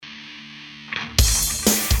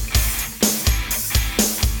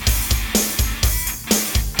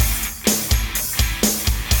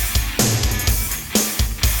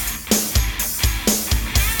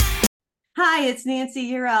it's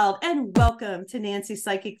Nancy Yeareld, and welcome to Nancy's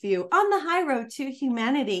Psychic View on the high road to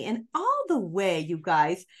humanity. And all the way, you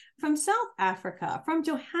guys, from South Africa, from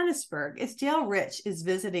Johannesburg, it's Dale Rich is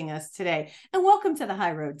visiting us today. And welcome to the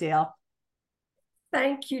high road, Dale.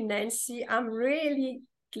 Thank you, Nancy. I'm really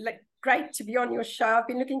great to be on your show. I've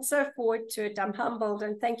been looking so forward to it. I'm humbled,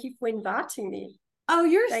 and thank you for inviting me. Oh,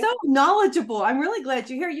 you're so knowledgeable. I'm really glad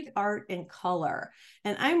you're here. You art and color,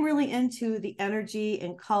 and I'm really into the energy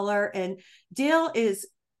and color. And Dale is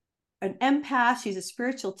an empath. She's a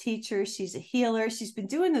spiritual teacher. She's a healer. She's been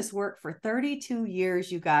doing this work for 32 years,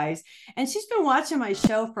 you guys. And she's been watching my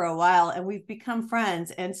show for a while, and we've become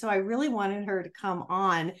friends. And so I really wanted her to come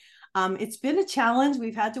on. It's been a challenge.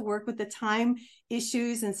 We've had to work with the time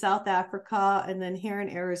issues in South Africa and then here in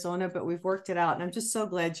Arizona, but we've worked it out. And I'm just so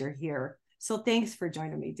glad you're here. So thanks for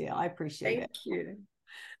joining me, Dale. I appreciate it. Thank you.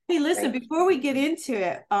 Hey, listen, before we get into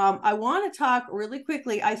it, I want to talk really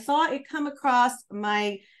quickly. I saw it come across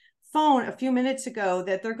my phone a few minutes ago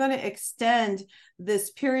that they're going to extend this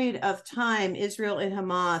period of time, Israel and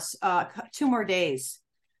Hamas, 2 more days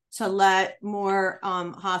to let more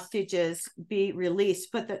hostages be released.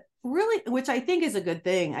 But which I think is a good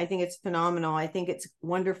thing. I think it's phenomenal. I think it's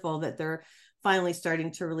wonderful that they're finally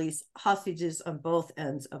starting to release hostages on both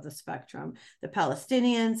ends of the spectrum. The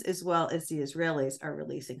Palestinians as well as the Israelis are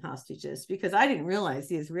releasing hostages, because I didn't realize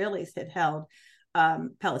the Israelis had held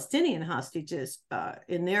Palestinian hostages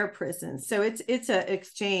in their prisons. So it's an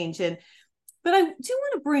exchange. But I do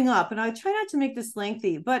want to bring up, and I try not to make this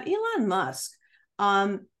lengthy, but Elon Musk,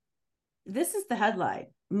 this is the headline: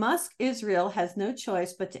 Musk, Israel has no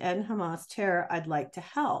choice but to end Hamas terror. I'd like to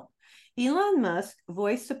help. Elon Musk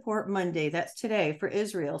voiced support Monday, that's today, for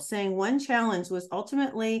Israel, saying one challenge was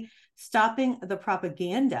ultimately stopping the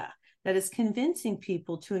propaganda that is convincing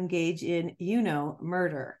people to engage in,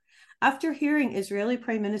 murder. After hearing Israeli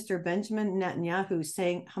Prime Minister Benjamin Netanyahu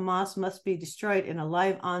saying Hamas must be destroyed in a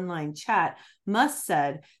live online chat, Musk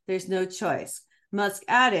said, "There's no choice." Musk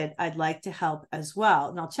added, "I'd like to help as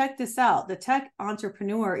well." Now, check this out. The tech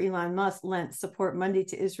entrepreneur Elon Musk lent support Monday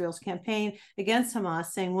to Israel's campaign against Hamas,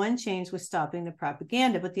 saying one change was stopping the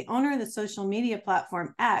propaganda. But the owner of the social media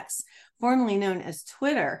platform X, formerly known as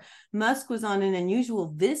Twitter, Musk was on an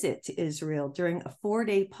unusual visit to Israel during a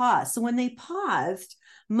 4-day pause. So when they paused,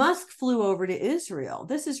 Musk flew over to Israel.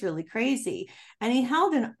 This is really crazy. And he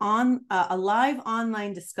held a live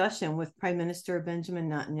online discussion with Prime Minister Benjamin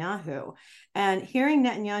Netanyahu. And hearing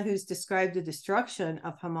Netanyahu's describe the destruction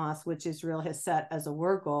of Hamas, which Israel has set as a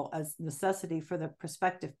war goal, as necessity for the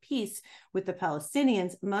prospective peace with the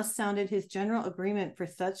Palestinians, Musk sounded his general agreement for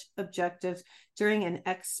such objectives during an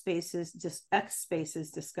X Spaces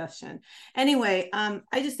discussion. Anyway,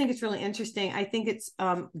 I just think it's really interesting. I think it's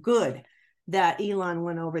good that Elon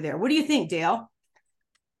went over there. What do you think, Dale?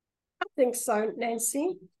 I think so,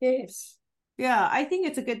 Nancy. Yes. Yeah, I think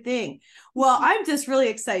it's a good thing. Well, I'm just really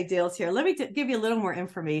excited Dale's here. Let me give you a little more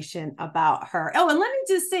information about her. Oh, and let me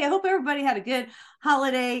just say, I hope everybody had a good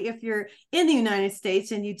holiday. If you're in the United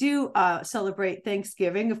States and you do celebrate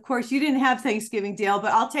Thanksgiving, of course, you didn't have Thanksgiving, Dale,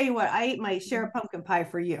 but I'll tell you what, I ate my share of pumpkin pie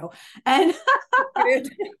for you. And good.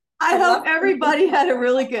 I hope everybody had a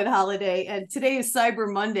really good holiday. And today is Cyber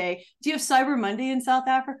Monday. Do you have Cyber Monday in South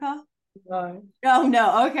Africa? No. Oh,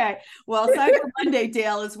 no. Okay. Well, Cyber Monday,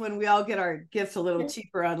 Dale, is when we all get our gifts a little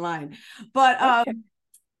cheaper online. But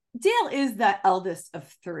Dale is the eldest of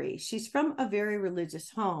 3. She's from a very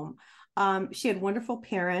religious home. She had wonderful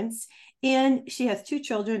parents, and she has 2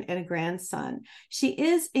 children and a grandson. She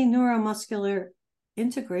is a neuromuscular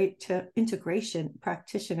integration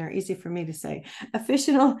practitioner, easy for me to say,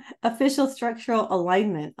 official structural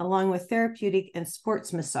alignment, along with therapeutic and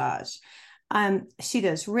sports massage. She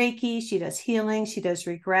does Reiki, she does healing, she does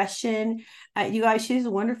regression. You guys, she has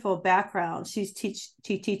a wonderful background. She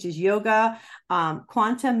teaches yoga,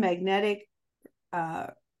 quantum magnetic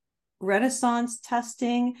resonance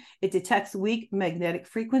testing. It detects weak magnetic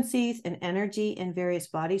frequencies and energy in various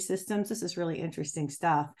body systems. This is really interesting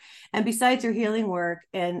stuff. And besides her healing work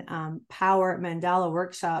and power Mandala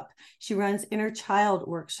workshop, she runs inner child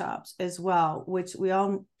workshops as well, which we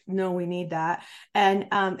all know we need that. And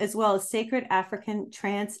as well as sacred African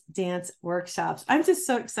trance dance workshops. I'm just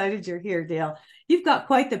so excited you're here, Dale. You've got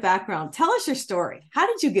quite the background. Tell us your story. How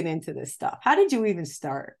did you get into this stuff? How did you even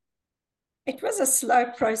start? It was a slow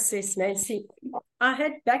process, Nancy. I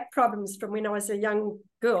had back problems from when I was a young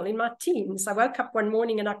girl in my teens. I woke up one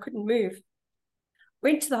morning and I couldn't move.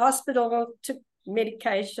 Went to the hospital, took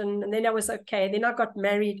medication, and then I was okay. Then I got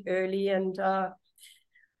married early, and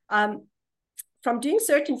from doing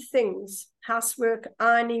certain things, housework,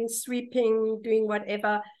 ironing, sweeping, doing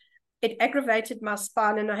whatever, it aggravated my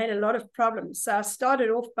spine and I had a lot of problems. So I started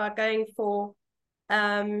off by going for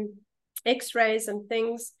x-rays and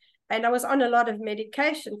things. And I was on a lot of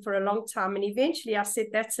medication for a long time. And eventually I said,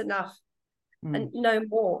 that's enough and no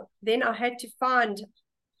more. Then I had to find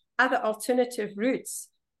other alternative routes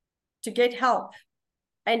to get help.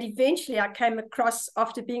 And eventually I came across,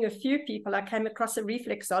 after being a few people, I came across a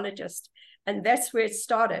reflexologist. And that's where it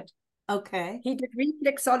started. Okay. He did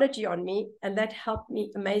reflexology on me, and that helped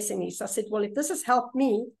me amazingly. So I said, well, if this has helped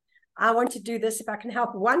me, I want to do this. If I can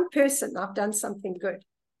help one person, I've done something good.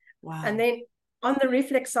 Wow. And then on the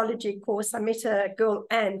reflexology course, I met a girl,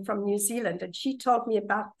 Anne, from New Zealand, and she told me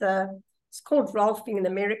about it's called rolfing in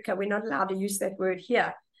America. We're not allowed to use that word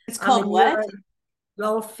here. It's called what?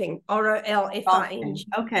 Rolfing, Rolfing.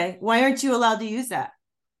 Okay. Why aren't you allowed to use that?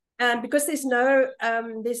 Because there's no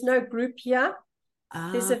group here.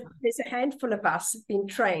 There's a handful of us have been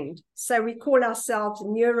trained. So we call ourselves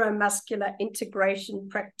neuromuscular integration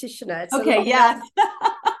practitioner. It's okay, yes.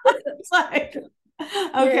 It's like,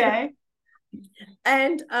 okay. Yeah.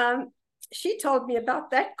 And she told me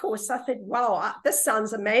about that course. I thought, wow, this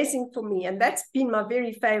sounds amazing for me. And that's been my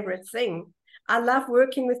very favorite thing. I love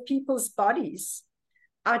working with people's bodies.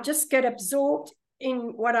 I just get absorbed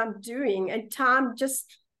in what I'm doing, and time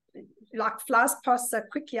just like flies past so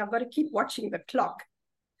quickly. I've got to keep watching the clock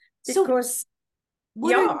because so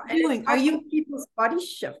what are you doing? Are you people's body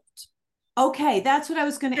shift? Okay, that's what I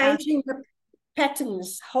was going to ask. Changing the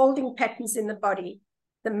patterns, holding patterns in the body,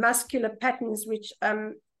 the muscular patterns, which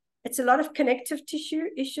it's a lot of connective tissue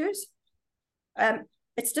issues.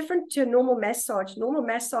 It's different to a normal massage. Normal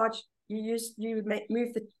massage, you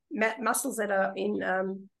move the muscles that are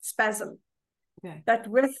in spasm. Okay. But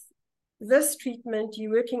with this treatment,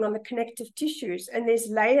 you're working on the connective tissues, and there's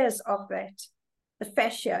layers of that, the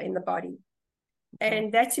fascia in the body. Okay.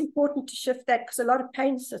 And that's important to shift that because a lot of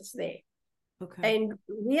pain sits there. Okay. And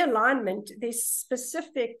realignment, there's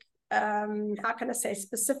specific,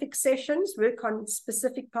 specific sessions, work on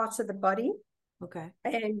specific parts of the body. Okay.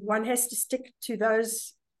 And one has to stick to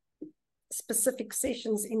those specific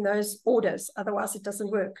sessions in those orders. Otherwise, it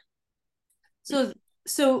doesn't work.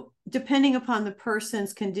 So depending upon the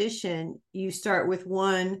person's condition, you start with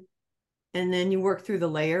one and then you work through the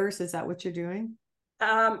layers. Is that what you're doing?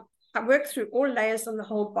 I work through all layers on the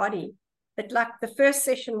whole body. But like the first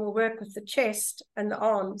session will work with the chest and the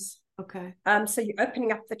arms. Okay. So you're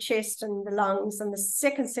opening up the chest and the lungs, and the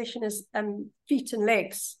second session is feet and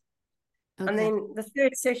legs. Okay. And then the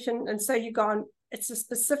third session, and so you go on, it's a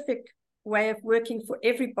specific way of working for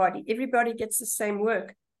everybody. Everybody gets the same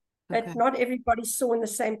work. But okay. Not everybody saw in the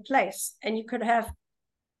same place. And you could have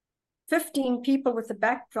 15 people with a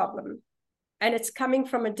back problem, and it's coming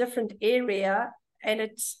from a different area, and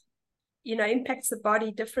it's, impacts the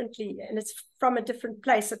body differently, and it's from a different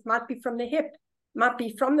place. It might be from the hip, it might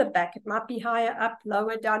be from the back, it might be higher up,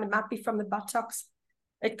 lower down, it might be from the buttocks,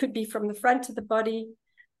 it could be from the front of the body.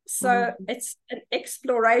 So it's an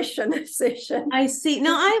exploration session. I see.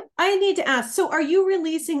 Now I need to ask, so are you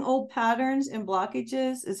releasing old patterns and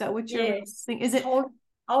blockages? Is that what you're releasing? Is it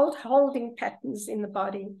old holding patterns in the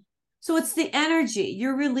body? So it's the energy.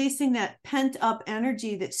 You're releasing that pent up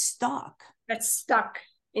energy that's stuck. That's stuck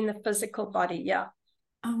in the physical body. Yeah.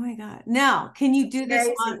 Oh my God. Now, can you do this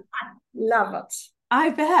I love it. I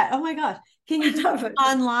bet. Oh my God. Can you do it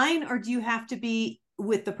online, or do you have to be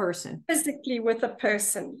with the person? Physically with a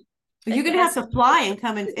person. You're going to have to fly and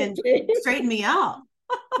come and straighten me out.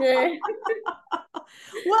 Yeah.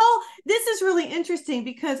 Well, this is really interesting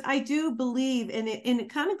because I do believe, and it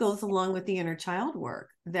kind of goes along with the inner child work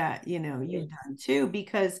that, you've done too,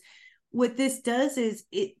 because what this does is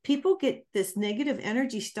people get this negative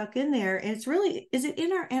energy stuck in there. And it's really, is it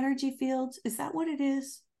in our energy fields? Is that what it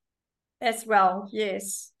is? As well.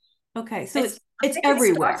 Yes. Okay. So it's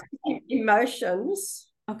everywhere. Emotions.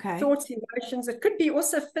 Okay. Thoughts, emotions. It could be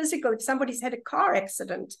also physical. If somebody's had a car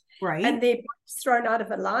accident, right, and their body's thrown out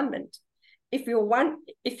of alignment. If your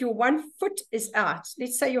one foot is out,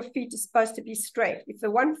 let's say your feet are supposed to be straight. If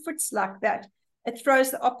the one foot's like that, it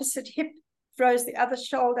throws the opposite hip, throws the other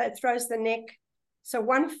shoulder, it throws the neck. So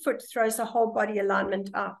one foot throws the whole body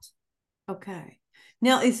alignment out. Okay.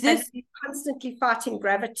 Now, is this constantly fighting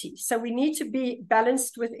gravity? So we need to be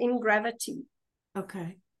balanced within gravity.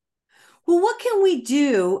 Okay. Well, what can we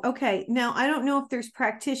do? Okay. Now, I don't know if there's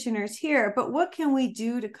practitioners here, but what can we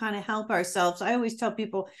do to kind of help ourselves? I always tell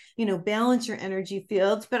people, balance your energy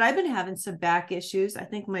fields, but I've been having some back issues. I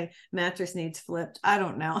think my mattress needs flipped. I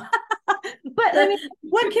don't know. But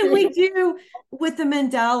what can we do with the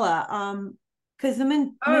mandala? Because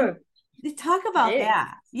talk about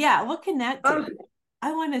that. Yeah. What can that do?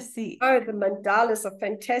 I want to see. Oh, the mandalas are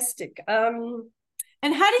fantastic.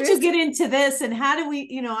 And how did you First, get into this? And how do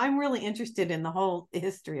we, I'm really interested in the whole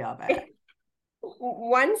history of it.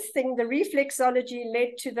 one thing, the reflexology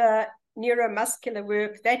led to the neuromuscular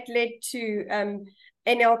work that led to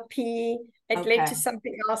NLP. It led to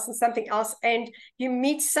something else and something else. And you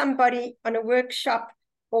meet somebody on a workshop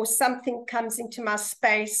or something comes into my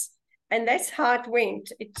space. And that's how it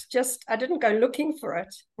went. It's just, I didn't go looking for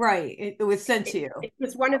it. Right. It was sent to you. It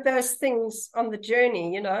was one of those things on the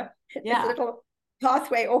journey, Yeah. a little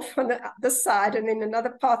pathway off on this side and then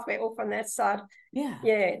another pathway off on that side. Yeah.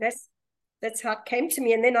 Yeah, that's how it came to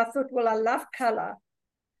me. And then I thought, well, I love color.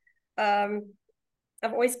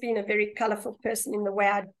 I've always been a very colorful person in the way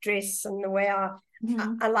I dress and the way I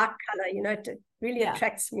like color, it really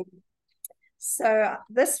attracts me. So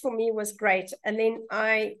this for me was great. And then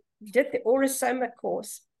I did the Aurosoma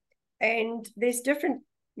course, and there's different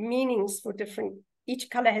meanings for each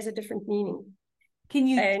color has a different meaning. Can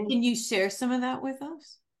you share some of that with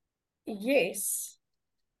us? Yes.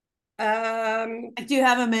 Do you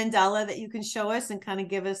have a mandala that you can show us and kind of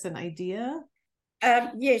give us an idea?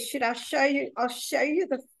 Yes, should I show you? I'll show you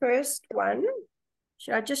the first one.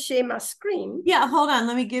 Should I just share my screen? Yeah, hold on.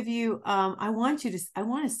 Let me give you, I want to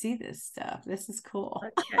see this stuff. This is cool.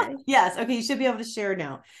 Okay. Yes. Okay. You should be able to share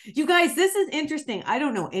now. You guys, this is interesting. I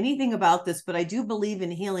don't know anything about this, but I do believe in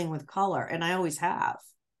healing with color, and I always have.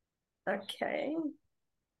 Okay.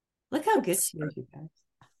 Look how good she is, you guys.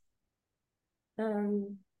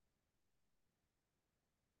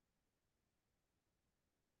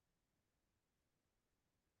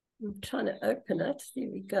 I'm trying to open it. There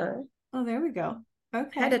we go. Oh, there we go.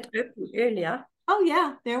 Okay. Had it open earlier. Oh,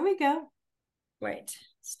 yeah. There we go. Wait,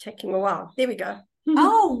 it's taking a while. There we go.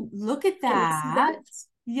 Oh, look at that.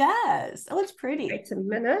 Yes. Oh, it's pretty. Wait a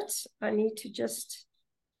minute. I need to just.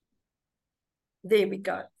 There we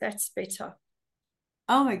go. That's better.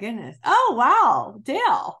 Oh, my goodness. Oh, wow.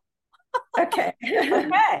 Dale. Okay.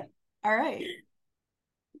 Okay. All right.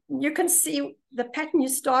 You can see the pattern you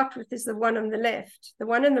start with is the one on the left. The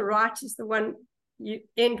one on the right is the one you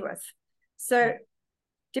end with. So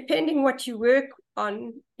depending what you work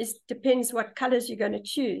on depends what colors you're going to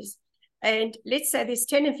choose. And let's say there's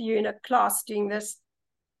 10 of you in a class doing this.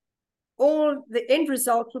 All the end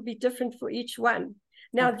result will be different for each one.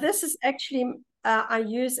 Now, this is actually, I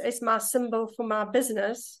use as my symbol for my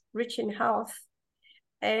business, Rich in Health.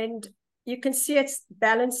 And you can see it's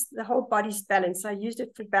balanced, the whole body's balanced. I used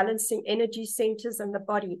it for balancing energy centers and the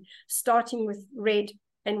body, starting with red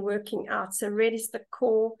and working out. So red is the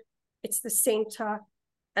core, it's the center,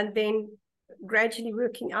 and then gradually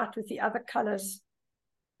working out with the other colors,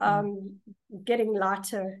 getting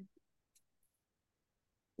lighter.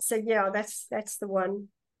 So yeah, that's the one.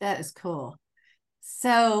 That is cool.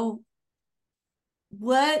 So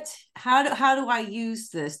how do I use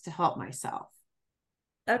this to help myself?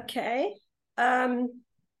 Okay.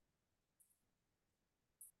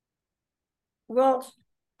 Well,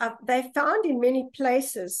 they found in many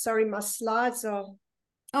places. Sorry, my slides are.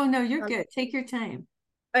 Oh, no, you're good. Take your time.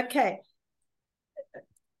 Okay.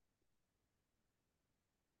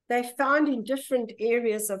 They found in different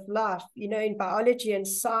areas of life, in biology and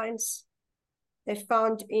science. They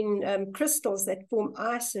found in crystals that form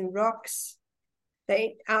ice and rocks.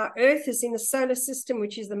 Our Earth is in the solar system,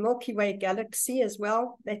 which is the Milky Way galaxy as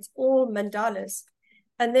well. That's all mandalas.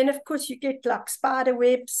 And then, of course, you get like spider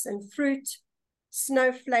webs and fruit,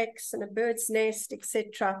 snowflakes and a bird's nest,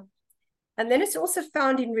 etc. And then it's also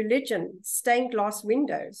found in religion, stained glass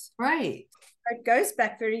windows. Right. It goes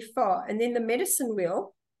back very far. And then the medicine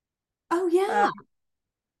wheel. Oh, yeah.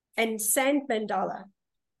 And sand mandala.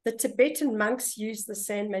 The Tibetan monks use the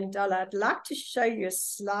sand mandala. I'd like to show you a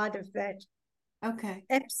slide of that. Okay.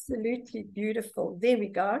 Absolutely beautiful. There we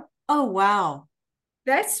go. Oh, wow.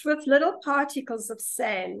 That's with little particles of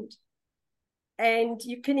sand. And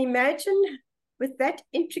you can imagine with that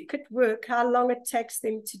intricate work, how long it takes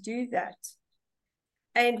them to do that.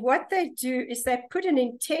 And what they do is they put an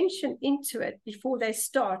intention into it before they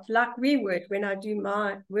start, like we would when I do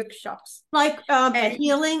my workshops. Like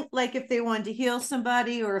healing, like if they wanted to heal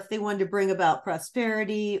somebody, or if they wanted to bring about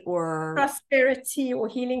prosperity or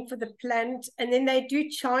healing for the planet. And then they do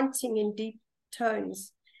chanting in deep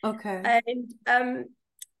tones. Okay. And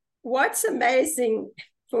what's amazing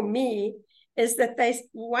for me is that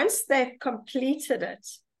once they've completed it,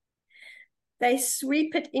 they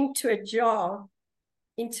sweep it into a jar,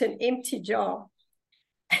 into an empty jar,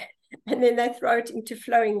 and then they throw it into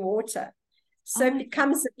flowing water. So it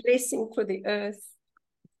becomes a blessing for the earth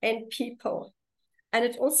and people. And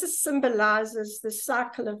it also symbolizes the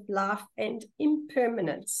cycle of life and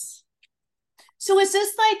impermanence. So is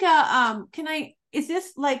this like a is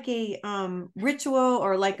this like a ritual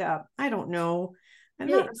or like a, I don't know. I'm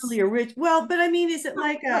not Yes. really a rich, well, but I mean, is it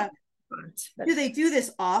like Not a, right, do but they do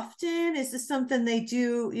this often? Is this something they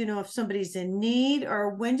do, if somebody's in need,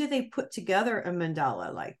 or when do they put together a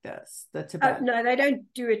mandala like this, the Tibet? no, they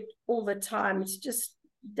don't do it all the time. It's just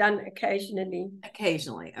done occasionally.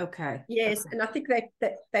 Occasionally. Okay. Yes, and I think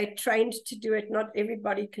they trained to do it. Not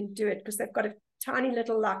everybody can do it because they've got a tiny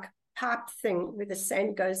little like pipe thing where the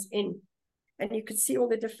sand goes in, and you can see all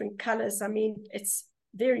the different colors. I mean, it's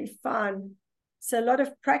very fun. So a lot of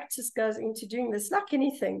practice goes into doing this, like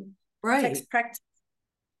anything. It takes Right. practice.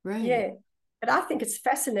 Right. Yeah, but I think it's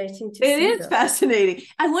fascinating to It see is this. fascinating.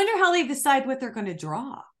 I wonder how they decide what they're going to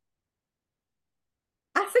draw.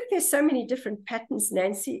 I think there's so many different patterns,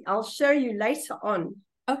 Nancy. I'll show you later on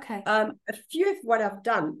Okay. a few of what I've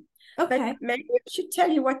done. But Okay. maybe I should tell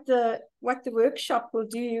you what the workshop will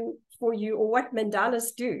do for you, or what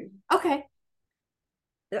mandalas do. Okay.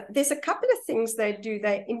 There's a couple of things they do.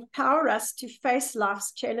 They empower us to face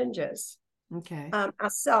life's challenges Okay.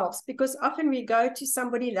 ourselves, because often we go to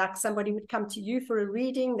somebody, like somebody would come to you for a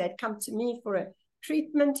reading, they'd come to me for a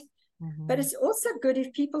treatment. But it's also good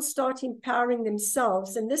if people start empowering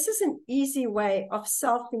themselves. And this is an easy way of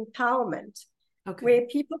self-empowerment, Okay. where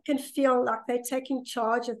people can feel like they're taking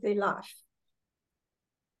charge of their life.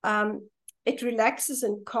 It relaxes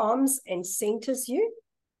and calms and centers you.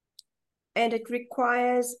 And it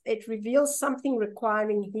reveals something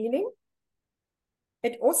requiring healing.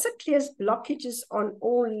 It also clears blockages on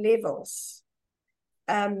all levels,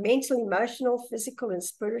 mental, emotional, physical, and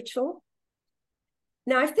spiritual.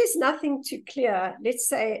 Now, if there's nothing to clear, let's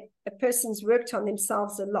say a person's worked on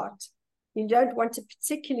themselves a lot, you don't want to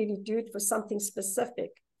particularly do it for something specific,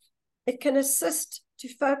 it can assist to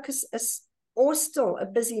focus or still a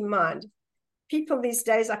busy mind. People these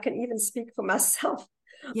days, I can even speak for myself,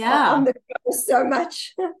 are Yeah. on the go so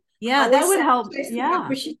much. I Yeah, that always would say, help. chasing my Yeah.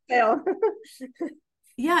 bushy tail.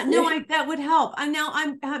 Yeah, no, Yeah. that would help.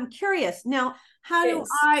 I'm curious. Now, how do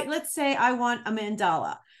Yes. let's say I want a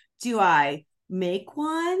mandala. Do I make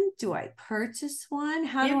one? Do I purchase one?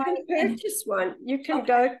 How do You I can and purchase one. You can okay.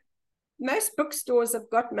 go, most bookstores have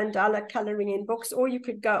got mandala coloring in books, or you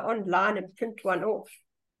could go online and print one off.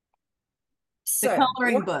 The So,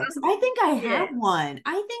 coloring books. I think I have yeah, one.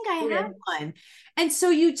 I think I yeah. have one. And so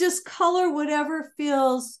you just color whatever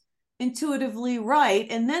feels intuitively right,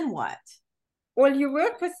 and then what? Well, you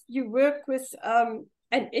work with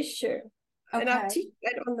an issue, and I Okay. teach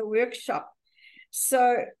that on the workshop.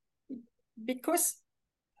 So, because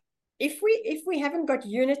if we haven't got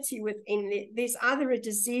unity within, there's either a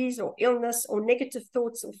disease or illness or negative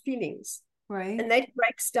thoughts or feelings, Right. and that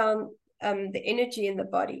breaks down the energy in the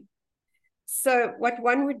body. So what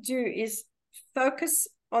one would do is focus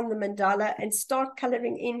on the mandala and start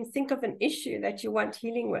coloring in. Think of an issue that you want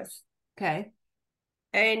healing with, Okay.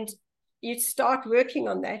 and you start working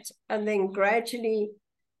on that, and then gradually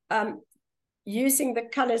using the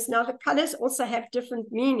colors. Now, the colors also have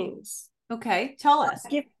different meanings. Okay. Tell us.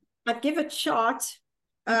 I give a chart.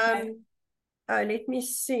 Okay. Let me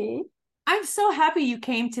see. I'm so happy you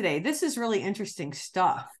came today. This is really interesting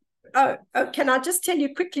stuff. Oh, can I just tell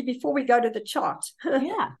you quickly before we go to the chart?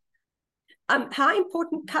 Yeah. How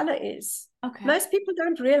important color is. Okay. Most people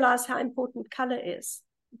don't realize how important color is.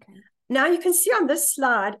 Okay. Now you can see on this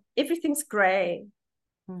slide, everything's gray.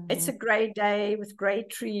 It's a Mm-hmm. gray day with gray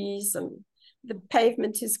trees, and the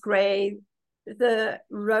pavement is gray. The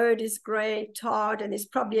road is gray, tarred, and there's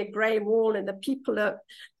probably a gray wall, and the people are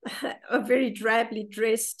very drably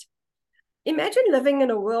dressed. Imagine living in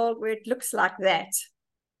a world where it looks like that.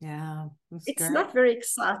 Yeah. That's It's great. not very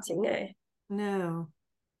exciting, eh? No.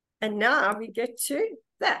 And now we get to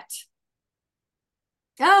that.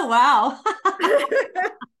 Oh, wow.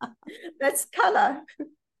 That's color.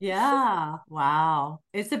 Yeah. Wow.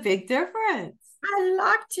 It's a big difference. I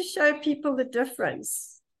like to show people the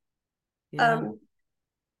difference. Yeah.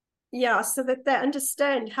 Yeah, so that they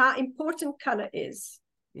understand how important color is.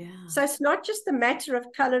 Yeah. So it's not just a matter of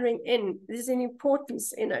coloring in, there's an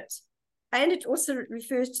importance in it. And it also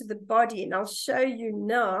refers to the body, and I'll show you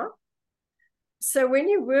now. So when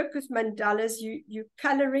you work with mandalas, you're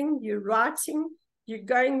coloring, you're writing, you're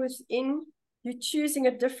going within, you're choosing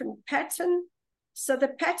a different pattern. So the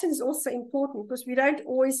pattern is also important because we don't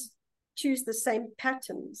always choose the same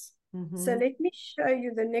patterns. So let me show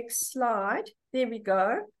you the next slide. There we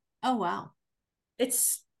go. Oh, wow.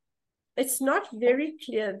 It's not very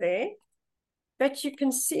clear there, but you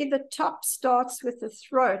can see the top starts with the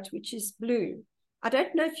throat, which is blue. I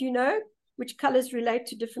don't know if you know which colors relate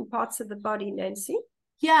to different parts of the body, Nancy.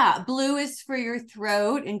 Yeah, blue is for your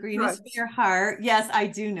throat and green is for Throat. your heart. Yes, I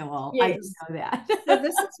do know all. I do Yes. know that. So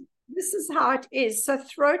this is how it is. So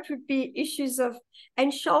throat would be issues of,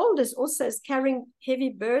 and shoulders also is carrying heavy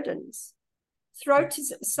burdens. Throat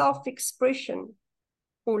is self-expression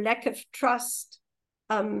or lack of trust,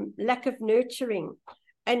 lack of nurturing.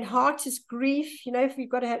 And heart is grief. You know, if we've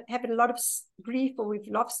got to have a lot of grief, or we've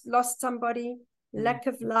lost somebody, lack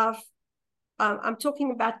of love. I'm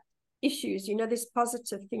talking about issues. You know, there's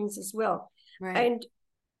positive things as well. Right. And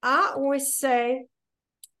I always say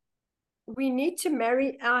we need to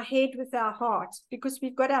marry our head with our heart, because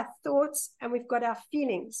we've got our thoughts and we've got our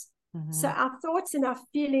feelings. So our thoughts and our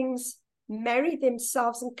feelings marry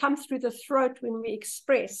themselves and come through the throat when we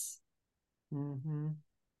express.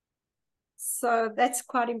 So that's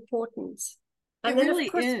quite important. It And then, of really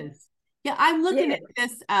course, is. Yeah, I'm looking yeah, at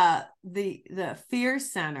this the fear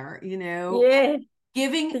center, yeah,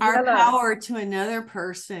 giving the our yellow. power to another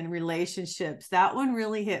person, relationships. That one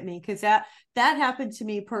really hit me because that happened to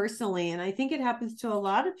me personally, and I think it happens to a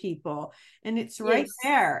lot of people, and it's right Yes,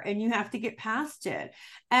 there, and you have to get past it.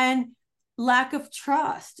 And lack of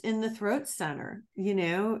trust in the throat center,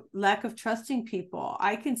 lack of trusting people.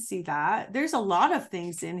 I can see that. There's a lot of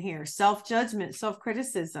things in here: self-judgment,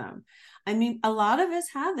 self-criticism. I mean, a lot of us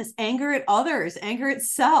have this: anger at others, anger at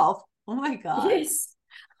self. Oh my God. yes.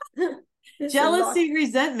 There's a lot. Jealousy,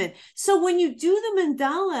 resentment. So when you do the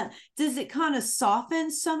mandala, does it kind of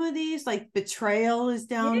soften some of these? Like betrayal is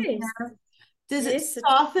down Yes, there. Does it yes, it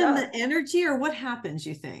soften does. the energy, or what happens,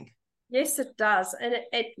 you think? Yes, it does. And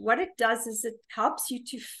what it does is it helps you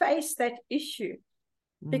to face that issue,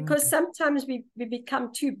 Mm, because sometimes we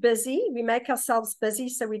become too busy. We make ourselves busy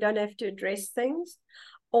so we don't have to address things,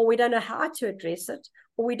 or we don't know how to address it,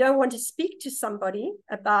 or we don't want to speak to somebody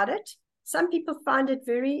about it. Some people find it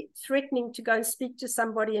very threatening to go and speak to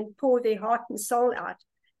somebody and pour their heart and soul out.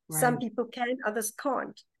 Some right. people can, others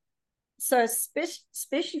can't. So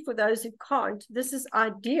especially for those who can't, this is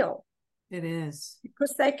ideal, It is.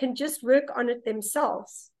 because they can just work on it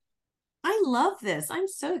themselves. I love this. I'm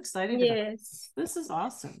so excited about Yes. this. This is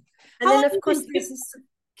awesome. And How then, long of have course, you, there's this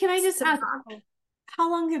can I just ask, survival. how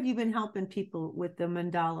long have you been helping people with the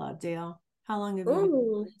mandala, Dale? How long have you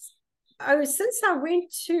been? Oh, since I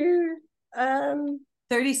went to,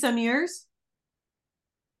 30 some years?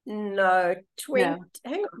 no, 20, No.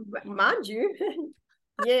 hang on, mind you,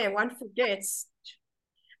 yeah, one forgets.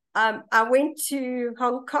 I went to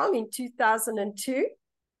Hong Kong in 2002.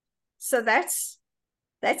 So that's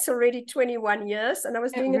already 21 years. And I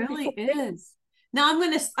was It doing it really before then. is. Now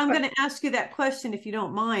I'm gonna ask you that question if you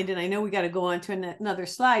don't mind, and I know we got to go on to another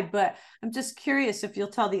slide, but I'm just curious if you'll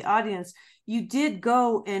tell the audience, you did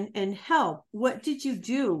go and help. What did you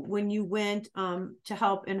do when you went to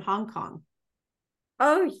help in Hong Kong?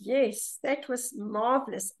 Oh, yes, that was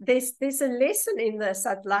marvelous. There's a lesson in this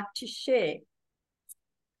I'd like to share.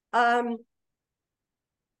 Um,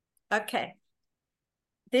 okay.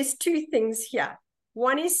 There's two things here.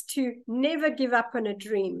 One is to never give up on a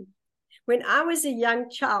dream. When I was a young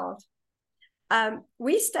child,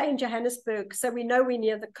 we stay in Johannesburg, so we know we're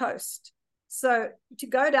near the coast. So to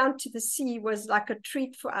go down to the sea was like a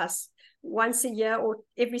treat for us, once a year or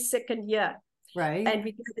every second year. Right. And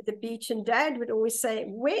we go to the beach, and Dad would always say,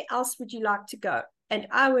 "Where else would you like to go?" And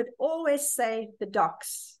I would always say the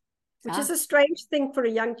docks, which is Ah, a strange thing for a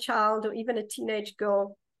young child or even a teenage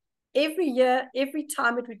girl. Every year, every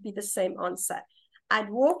time, it would be the same answer. I'd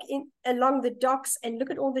walk in along the docks and look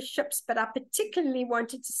at all the ships, but I particularly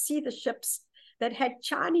wanted to see the ships that had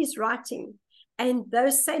Chinese writing and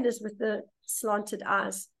those sailors with the slanted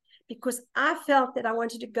eyes, because I felt that I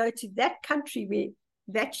wanted to go to that country where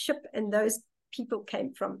that ship and those people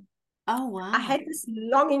came from. oh I wow. had this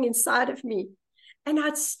longing inside of me. And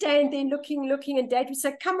I'd stand there looking, and Dad would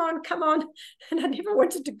say, "Come on, come on." And I never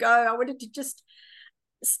wanted to go. I wanted to just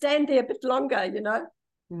stand there a bit longer,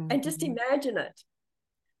 and just Mhm. imagine it.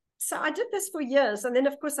 So I did this for years. And then,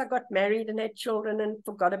 of course, I got married and had children and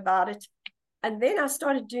forgot about it. And then I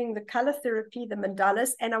started doing the color therapy, the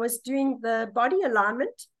mandalas, and I was doing the body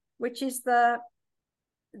alignment, which is the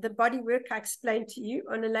body work I explained to you,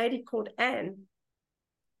 on a lady called Anne.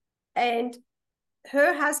 And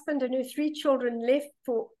her husband and her three children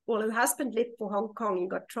her husband left for Hong Kong and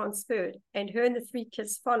got transferred, and her and the three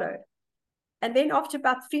kids followed. And then after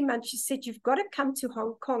about 3 months, she said, "You've got to come to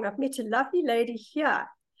Hong Kong. I've met a lovely lady here.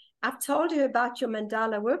 I've told her about your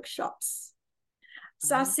mandala workshops."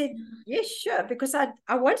 So I said, "Yes, sure," because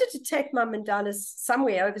I wanted to take my mandalas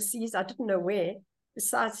somewhere overseas. I didn't know where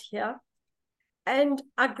besides here. And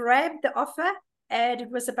I grabbed the offer, and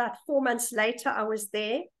it was about 4 months later I was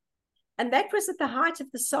there. And that was at the height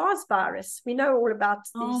of the SARS virus. We know all about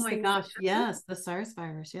Oh these my things. gosh. Yes. The SARS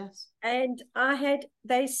virus. Yes. And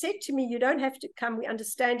they said to me, you don't have to come. We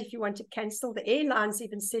understand if you want to cancel. The airlines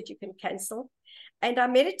even said you can cancel. And I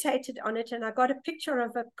meditated on it, and I got a picture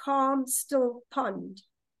of a calm, still pond.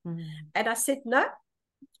 And I said, no,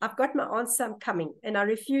 I've got my answer, I'm coming. And I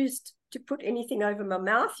refused to put anything over my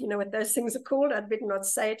mouth. You know what those things are called? I'd better not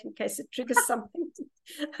say it in case it triggers something.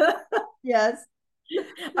 Yes.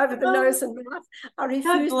 Over the nose and mouth. I God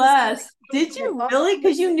refused. bless. Did you really?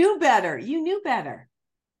 Because you knew better. You knew better.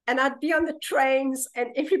 And I'd be on the trains, and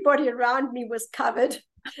everybody around me was covered,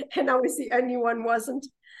 and I was the only one wasn't.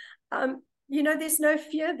 You know, there's no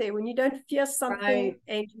fear there. When you don't fear something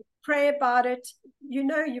and you pray about it, you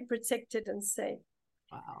know you're protected and safe.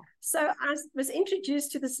 Wow. So I was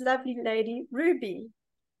introduced to this lovely lady, Ruby,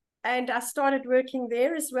 and I started working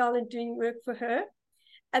there as well and doing work for her.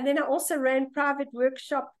 And then I also ran private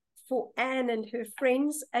workshop for Anne and her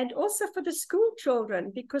friends, and also for the school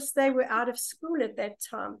children, because they were out of school at that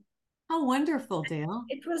time. How wonderful, Dale.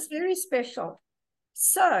 It was very special.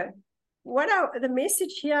 So the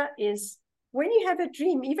message here is, when you have a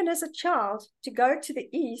dream, even as a child, to go to the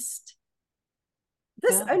East,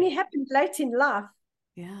 this only happened late in life.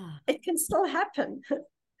 Yeah. It can still happen.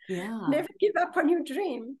 Yeah. Never give up on your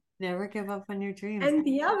dream. Never give up on your dreams. And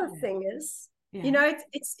the other thing is, you know,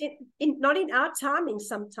 it's not in our timing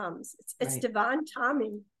sometimes. It's divine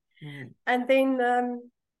timing. And then,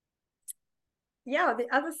 the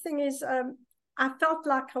other thing is, I felt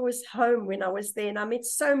like I was home when I was there, and I met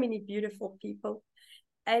so many beautiful people.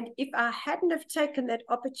 And if I hadn't have taken that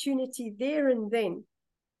opportunity there and then,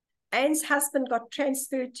 Anne's husband got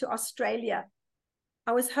transferred to Australia.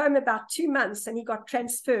 I was home about 2 months, and he got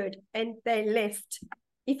transferred, and they left.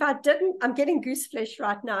 If I didn't, I'm getting goose flesh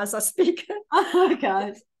right now as I speak. Oh my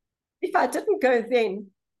gosh. If I didn't go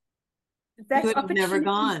then, that would have never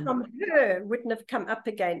gone. from her wouldn't have come up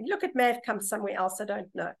again. Look, it may have come somewhere else, I don't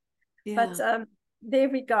know. Yeah. But there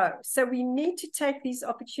we go. So we need to take these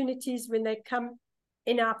opportunities when they come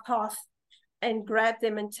in our path and grab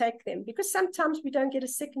them and take them, because sometimes we don't get a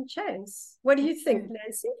second chance. What do you think,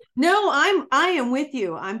 Nancy? No, I am with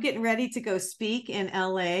you. I'm getting ready to go speak in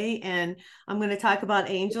LA, and I'm going to talk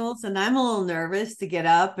about angels, and I'm a little nervous to get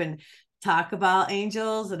up and talk about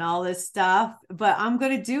angels and all this stuff, but I'm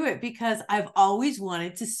going to do it because I've always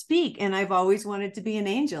wanted to speak, and I've always wanted to be an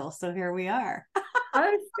angel. So here we are.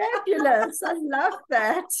 Oh, fabulous. I love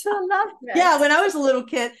that. I love that. Yeah, when I was a little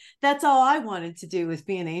kid, that's all I wanted to do was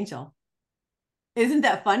be an angel. Isn't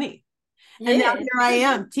that funny? Yes. And now here I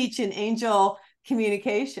am teaching angel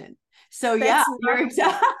communication. So that's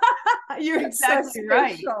you're exactly so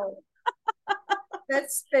right.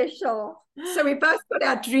 That's special. So we both got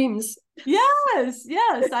our dreams. Yes,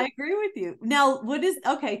 I agree with you. Now,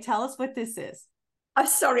 tell us what this is. Oh,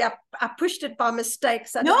 sorry, I pushed it by mistake.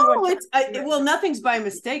 So well, nothing's by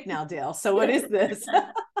mistake now, Dale. So what is this?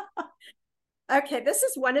 Okay, this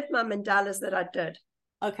is one of my mandalas that I did.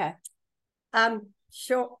 Okay.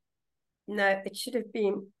 Sure. No, it should have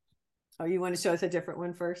been. Oh, you want to show us a different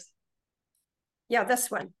one first? Yeah, this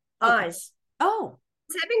one. Okay. Eyes. Oh.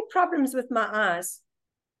 I was having problems with my eyes.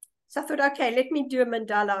 So I thought, okay, let me do a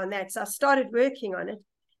mandala on that. So I started working on it.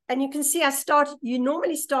 And you can see you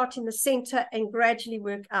normally start in the center and gradually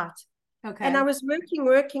work out. Okay. And I was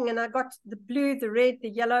working, and I got the blue, the red, the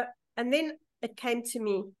yellow. And then it came to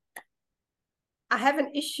me. I have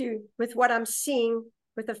an issue with what I'm seeing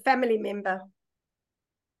with a family member.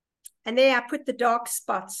 And there I put the dark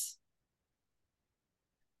spots.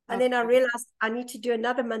 And then I realized I need to do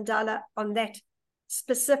another mandala on that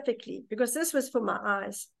specifically, because this was for my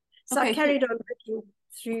eyes. So I carried on looking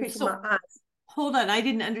through for my eyes. Hold on, I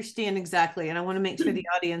didn't understand exactly, and I want to make sure the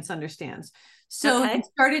audience understands. So you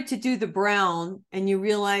started to do the brown, and you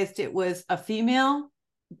realized it was a female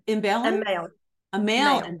imbalance? A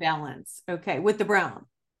male imbalance. Okay, with the brown.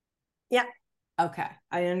 Yeah. Okay,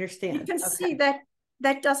 I understand. You can see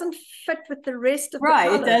that doesn't fit with the rest of the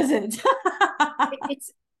color. It doesn't.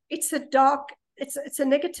 It's a dark, it's a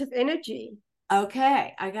negative energy.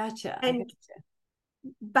 Okay, I gotcha. And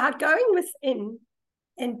by going within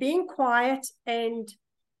and being quiet, and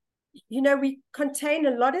we contain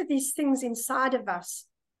a lot of these things inside of us,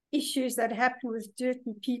 issues that happen with dirt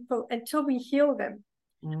and people, until we heal them.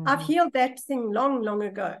 Mm-hmm. I've healed that thing long, long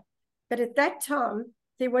ago, but at that time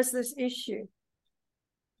there was this issue.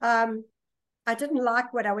 I didn't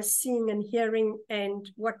like what I was seeing and hearing and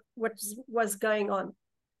what was going on,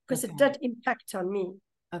 because it did impact on me.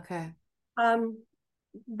 Okay.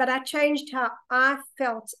 But I changed how I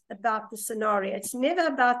felt about the scenario. It's never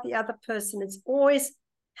about the other person. It's always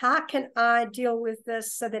how can I deal with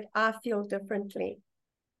this so that I feel differently?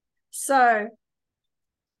 So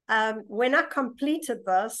when I completed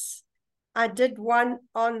this, I did one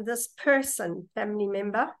on this person, family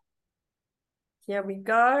member. Here we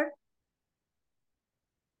go.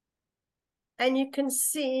 And you can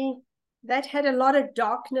see that had a lot of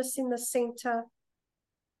darkness in the center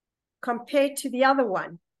compared to the other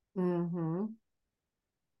one. Mm-hmm.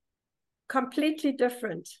 Completely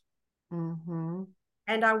different. Mm-hmm.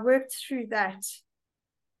 And I worked through that.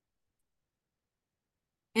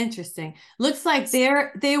 Interesting. Looks like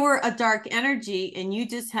they were a dark energy, and you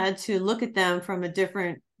just had to look at them from a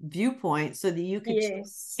different viewpoint so that you could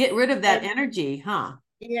Yes. get rid of that energy, huh?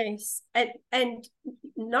 Yes. And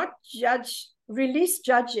not judge, release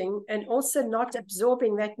judging, and also not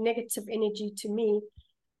absorbing that negative energy to me.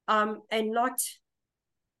 And not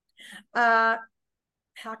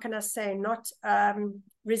how can I say, not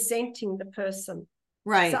resenting the person.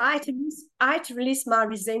 Right. So I had to release my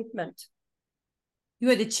resentment. You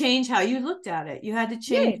had to change how you looked at it. You had to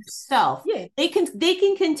change Yes. yourself. Yes. They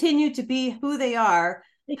can continue to be who they are,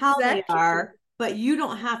 how they Exactly. are, but you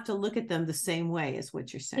don't have to look at them the same way, is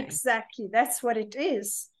what you're saying. Exactly. That's what it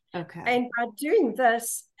is. Okay. And by doing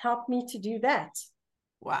this, helped me to do that.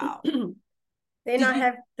 Wow. Then I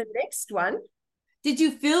have the next one. Did you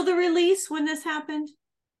feel the release when this happened?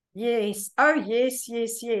 Yes. Oh, yes,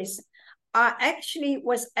 yes, yes. I actually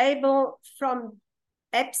was able from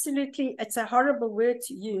absolutely, it's a horrible word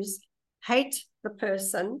to use, hate the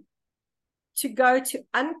person, to go to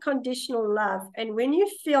unconditional love. And when you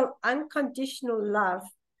feel unconditional love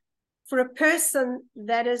for a person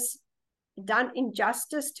that has done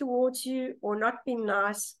injustice towards you or not been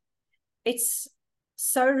nice, it's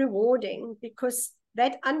so rewarding, because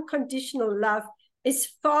that unconditional love is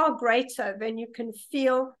far greater than you can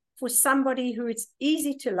feel for somebody who it's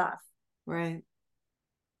easy to love. Right.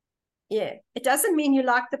 Yeah. It doesn't mean you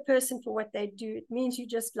like the person for what they do. It means you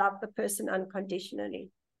just love the person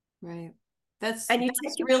unconditionally. Right. And you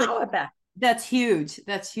take your power back. That's huge.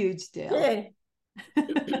 That's huge, Dale.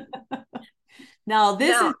 Yeah. Now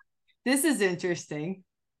this is interesting.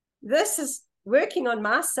 This is working on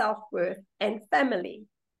my self-worth and family.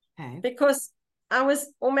 Okay. Because I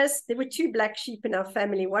was almost, there were two black sheep in our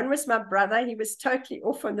family. One was my brother. He was totally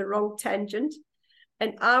off on the wrong tangent.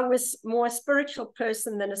 And I was more a spiritual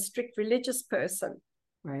person than a strict religious person.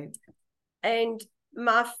 Right. And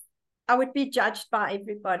I would be judged by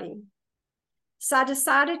everybody. So I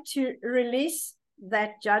decided to release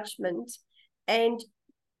that judgment and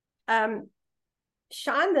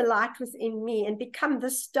shine the light within me and become the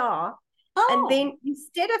star. Oh. And then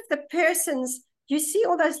instead of the person's, you see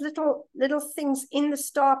all those little things in the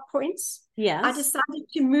star points? Yes. I decided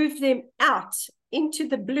to move them out into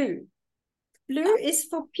the blue. Blue is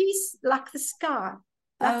for peace, like the sky,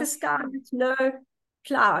 the sky with no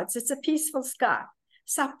clouds. It's a peaceful sky.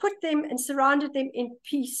 So I put them and surrounded them in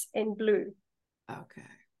peace and blue. Okay.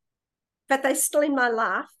 But they're still in my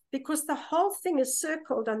life, because the whole thing is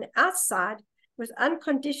circled on the outside with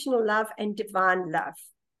unconditional love and divine love.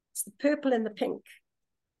 It's the purple and the pink.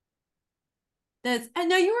 And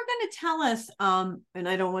now you were going to tell us, and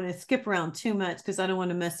I don't want to skip around too much because I don't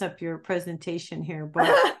want to mess up your presentation here,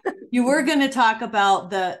 but you were going to talk about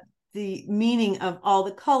the meaning of all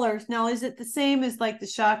the colors. Now, is it the same as like the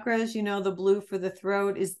chakras, the blue for the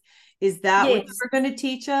throat? Is that what you were going to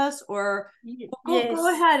teach us? Or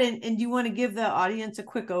go ahead and do you want to give the audience a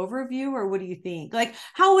quick overview, or what do you think? Like,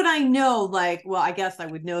 how would I know? Like, well, I guess I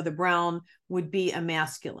would know the brown would be a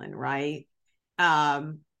masculine, right?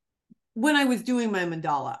 When I was doing my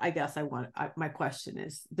mandala, I guess my question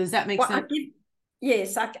is, does that make sense?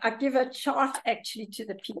 I give a chart actually to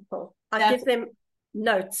the people. I give them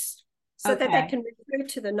notes so that they can refer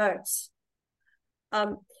to the notes.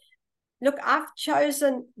 Look, I've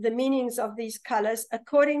chosen the meanings of these colors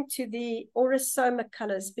according to the Aurasoma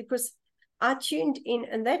colors, because I tuned in,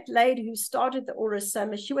 and that lady who started the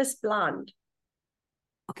Aurasoma, she was blind.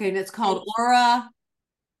 Okay, and it's called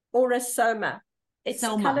Aurasoma. It's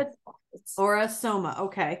colored. Aurasoma.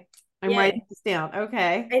 Okay. I'm writing this down.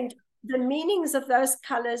 Okay. And the meanings of those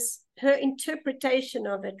colors, her interpretation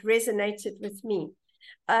of it resonated with me.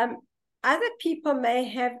 Other people may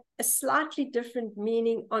have a slightly different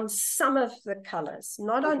meaning on some of the colors,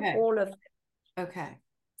 not on all of them. Okay.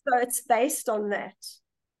 So it's based on that.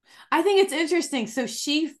 I think it's interesting. So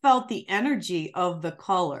she felt the energy of the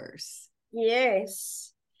colors.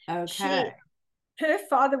 Yes. Okay. Her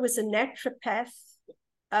father was a naturopath,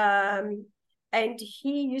 and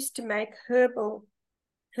he used to make herbal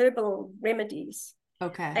remedies.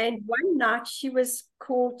 Okay. And one night she was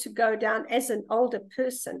called to go down as an older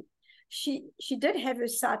person. she did have her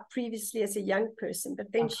sight previously as a young person,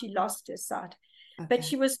 but then she lost her sight. Okay. But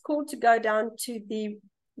she was called to go down to the,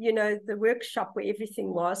 the workshop where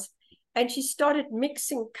everything was. And she started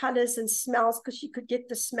mixing colors and smells because she could get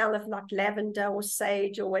the smell of like lavender or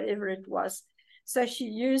sage or whatever it was. So she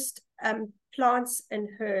used plants and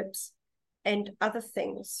herbs and other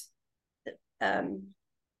things.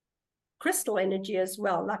 Crystal energy as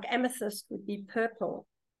well, like amethyst would be purple.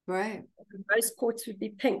 Right. Rose quartz would be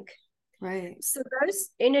pink. Right. So those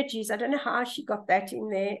energies, I don't know how she got that in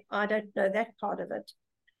there. I don't know that part of it.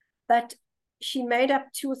 But she made up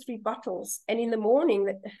 2 or 3 bottles. And in the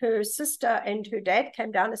morning, her sister and her dad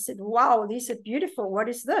came down and said, wow, these are beautiful. What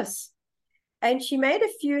is this? And she made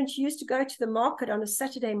a few, and she used to go to the market on a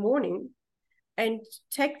Saturday morning and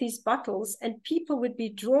take these bottles, and people would be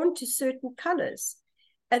drawn to certain colors.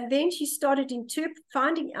 And then she started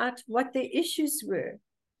finding out what their issues were.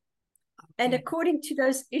 And according to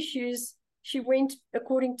those issues, she went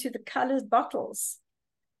according to the colored bottles.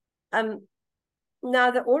 Now,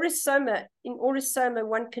 in Orasoma,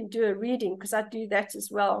 one can do a reading, because I do that as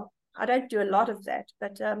well. I don't do a lot of that,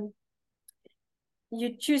 but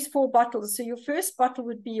you choose 4 bottles. So your first bottle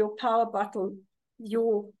would be your power bottle,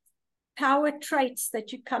 your power traits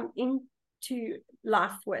that you come into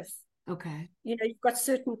life with. Okay. You've got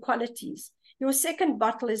certain qualities. Your second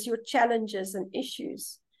bottle is your challenges and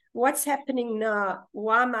issues. What's happening now?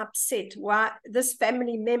 Why I'm upset? Why this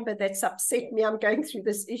family member that's upset me, I'm going through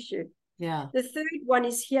this issue. Yeah. The third one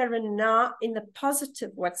is here and now in the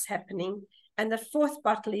positive, what's happening. And the fourth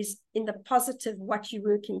bottle is in the positive, what you're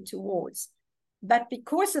working towards. But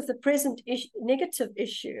because of the present negative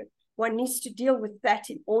issue, one needs to deal with that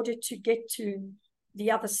in order to get to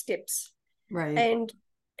the other steps. Right. And,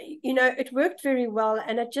 it worked very well,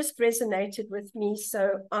 and it just resonated with me.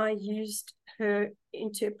 So I used her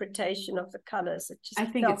interpretation of the colors.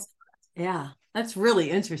 That's really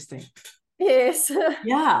interesting. Yes.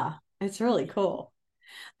 Yeah, it's really cool.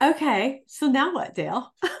 Okay, so now what,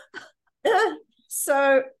 Dale?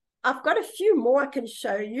 So I've got a few more I can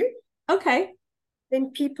show you. Okay. Then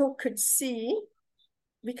people could see.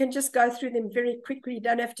 We can just go through them very quickly. You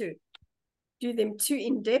don't have to do them too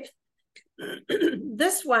in depth.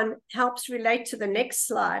 This one helps relate to the next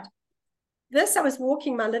slide. I was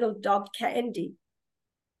walking my little dog Candy,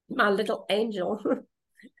 my little angel,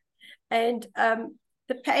 and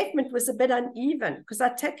the pavement was a bit uneven because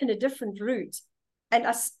I'd taken a different route, and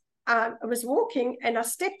I was walking and I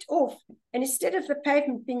stepped off, and instead of the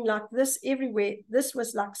pavement being like this everywhere, this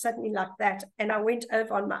was like suddenly like that, and I went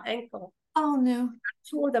over on my ankle. Oh no. I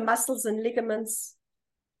tore the muscles and ligaments.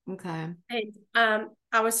 Okay. And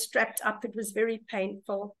I was strapped up. It was very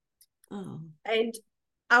painful. Oh. And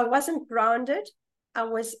I wasn't grounded. I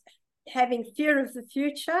was having fear of the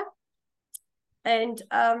future. And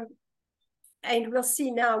we'll see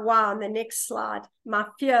now why on the next slide, my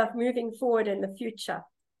fear of moving forward in the future.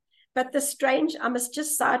 But I must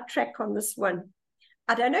just sidetrack on this one.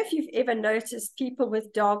 I don't know if you've ever noticed people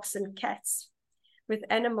with dogs and cats, with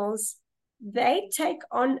animals, they take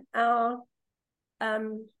on our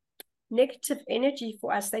negative energy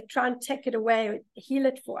for us. They try and take it away, heal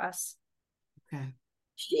it for us. Okay.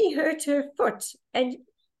 She hurt her foot, and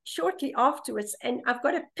shortly afterwards, and I've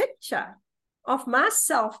got a picture of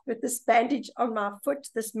myself with this bandage on my foot,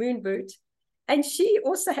 this moon boot, and she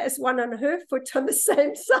also has one on her foot on the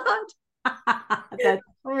same side. That's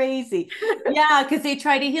crazy. Yeah, because they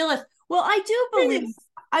try to heal us. Well, I do believe, yes.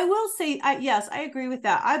 I will say, yes, I agree with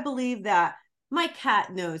that. I believe that my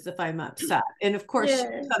cat knows if I'm upset. And of course,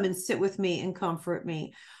 she'll come and sit with me and comfort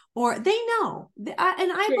me. Or they know.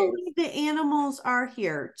 I believe the animals are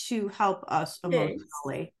here to help us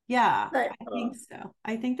emotionally. Yeah, I think so.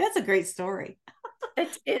 I think that's a great story.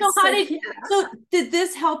 So did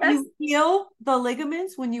this help you heal the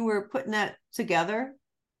ligaments when you were putting that together?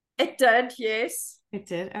 It did, yes. It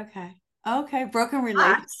did? Okay. Broken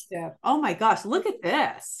relationship. Oh my gosh, look at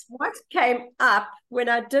this. What came up when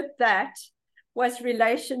I did that was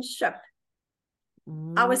relationship.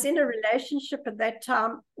 I was in a relationship at that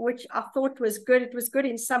time, which I thought was good. It was good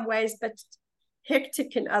in some ways, but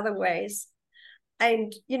hectic in other ways.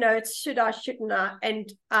 And, it's should I, shouldn't I? And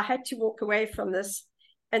I had to walk away from this.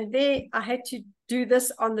 And there I had to do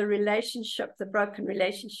this on the relationship, the broken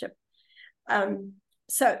relationship.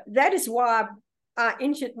 So that is why I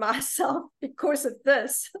injured myself, because of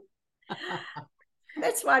this.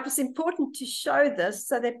 That's why it was important to show this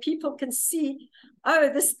so that people can see,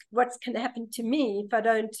 what can happen to me if I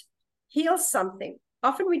don't heal something.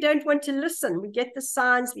 Often we don't want to listen. We get the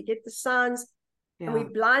signs, and we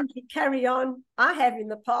blindly carry on. I have in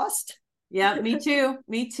the past. Yeah, me too.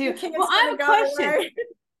 Well, I have a question.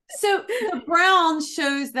 So the brown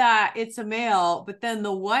shows that it's a male, but then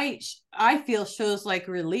the white, I feel, shows like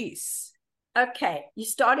release. Okay, you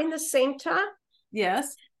start in the center,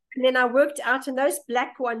 Yes. and then I worked out, and those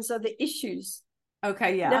black ones are the issues.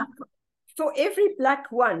 Okay. Yeah. Now, for every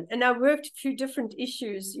black one, and I worked through different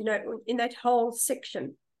issues, in that whole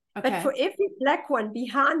section. But Okay. for every black one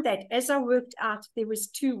behind that, as I worked out, there was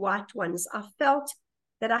 2 white ones. I felt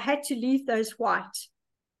that I had to leave those white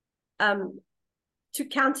to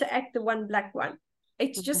counteract the one black one.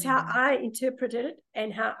 It's just how I interpreted it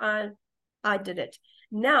and how I did it.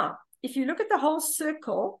 Now, if you look at the whole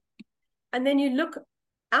circle, and then you look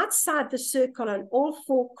outside the circle on all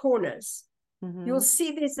 4 corners, you'll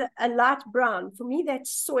see there's a light brown. For me,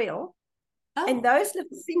 that's soil. Oh. And those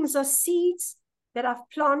little things are seeds that I've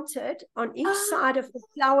planted on each side of the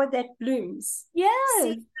flower that blooms. Yes.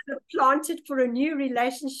 Seeds that are planted for a new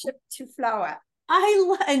relationship to flower.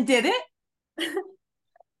 And did it?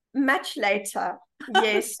 Much later.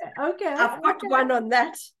 Yes. Okay. I've got one on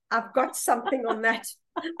that. I've got something on that.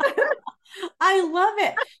 I love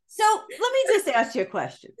it. So let me just ask you a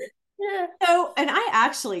question. Yeah. So, and I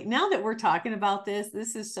actually, now that we're talking about this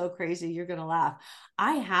is so crazy. You're going to laugh.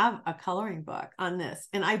 I have a coloring book on this,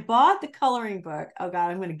 and I bought the coloring book. Oh God,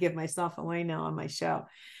 I'm going to give myself away now on my show,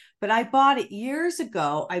 but I bought it years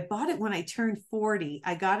ago. I bought it when I turned 40.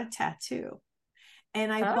 I got a tattoo,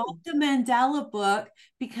 and I bought the mandala book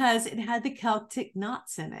because it had the Celtic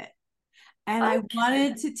knots in it. And I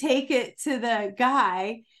wanted to take it to the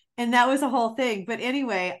guy, and that was a whole thing. But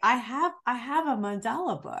anyway, I have a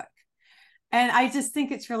mandala book. And I just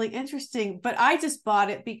think it's really interesting, but I just bought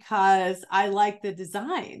it because I like the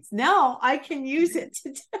designs. Now I can use it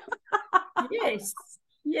to yes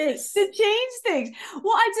to change things.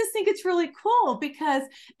 Well, I just think it's really cool because,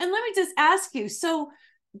 and let me just ask you, so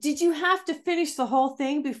did you have to finish the whole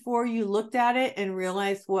thing before you looked at it and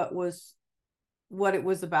realized what it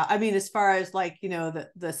was about? I mean, as far as like,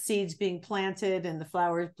 the seeds being planted and the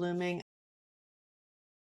flowers blooming.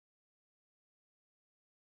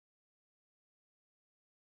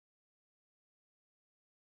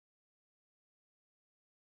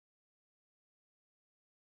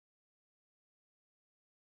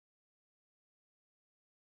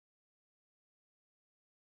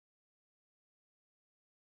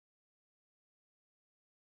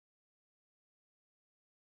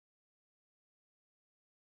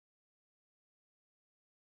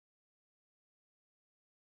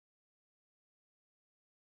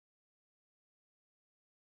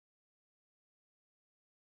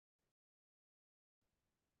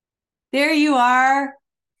 There you are.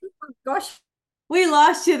 Oh, gosh. We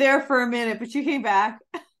lost you there for a minute, but you came back.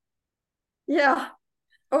 Yeah.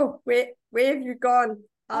 Oh, where have you gone?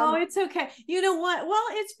 Oh, it's okay. You know what? Well,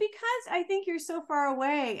 it's because I think you're so far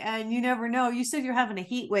away and you never know. You said you're having a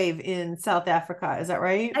heat wave in South Africa. Is that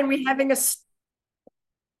right? And we're having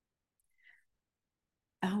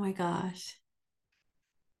Oh my gosh.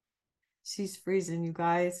 She's freezing, you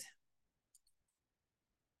guys.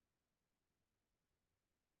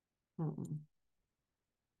 Mm-mm.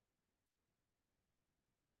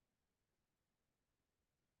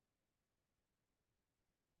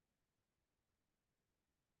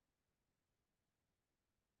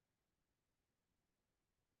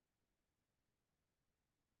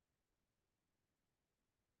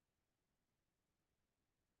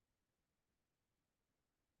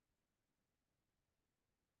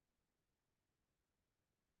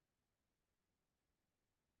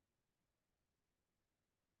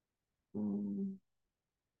 Mm.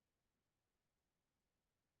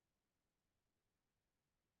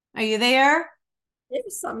 Are you there?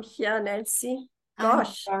 Yes, I'm here, Nancy. I'm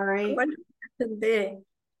Gosh, sorry. what happened there?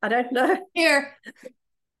 I don't know. Here,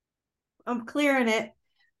 I'm clearing it.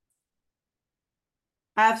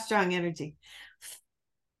 I have strong energy.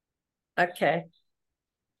 Okay.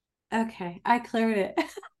 Okay, I cleared it.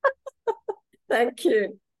 Thank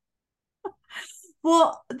you.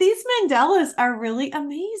 Well, these mandalas are really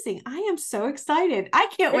amazing. I am so excited. I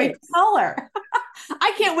can't wait to Yes. color.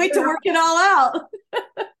 I can't wait to work it all out.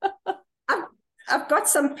 I've got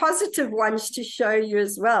some positive ones to show you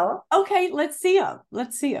as well. Okay, let's see them.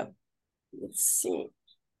 Let's see them. Let's see.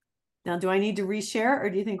 Now, do I need to reshare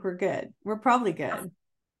or do you think we're good? We're probably good.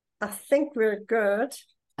 I think we're good.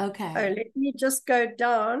 Okay. Oh, let me just go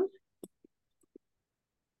down.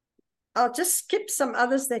 I'll just skip some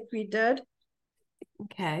others that we did.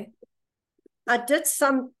 Okay. I did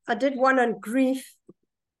one on grief,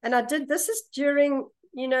 and this is during,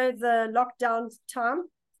 the lockdown time.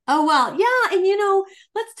 Oh, well, yeah. And,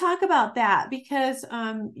 let's talk about that because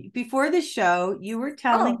before the show, you were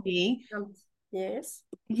telling me Yes.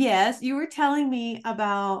 Yes, you were telling me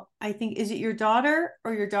about, I think, is it your daughter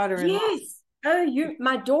or your daughter-in-law? Yes. Oh,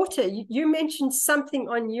 my daughter, you mentioned something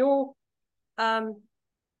on your um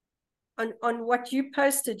on what you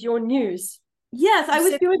posted, your news. Yes, You I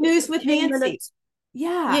was said doing there's news a with 10 Nancy. minute.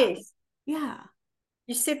 Yeah, Yes. yeah.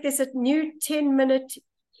 You said there's a new 10-minute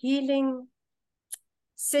healing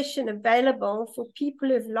session available for people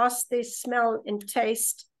who've lost their smell and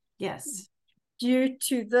taste Yes. due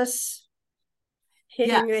to this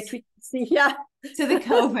heading that Yes. we can see. Yeah. To the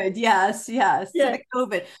COVID. Yes, yes, to Yeah. the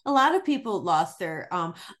COVID. A lot of people lost their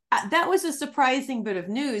that was a surprising bit of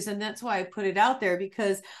news, and that's why I put it out there,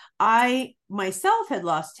 because I myself had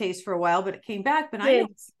lost taste for a while, but it came back. But I know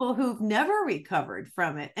Yes. people who've never recovered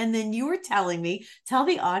from it. And then you were telling me, tell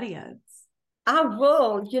the audience. I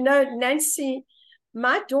will. Nancy,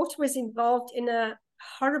 my daughter was involved in a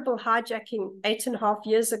horrible hijacking 8.5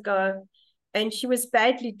 years ago, and she was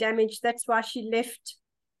badly damaged. That's why she left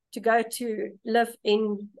to go to live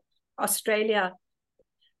in Australia.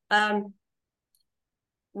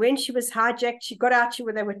 When she was hijacked, she got out to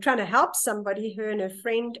where they were trying to help somebody, her and her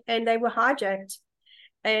friend, and they were hijacked.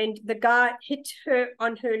 And the guy hit her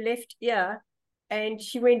on her left ear, and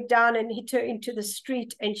she went down and hit her into the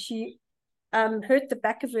street, and she hurt the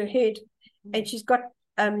back of her head, and she's got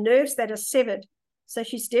nerves that are severed. So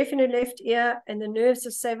she's deaf in her left ear, and the nerves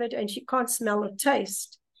are severed, and she can't smell or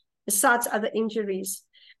taste, besides other injuries.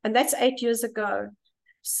 And that's 8 years ago.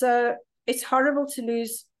 So it's horrible to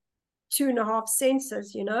lose 2.5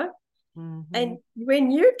 senses, And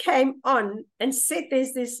when you came on and said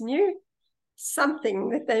there's this new something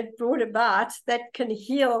that they've brought about that can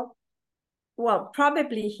heal, well,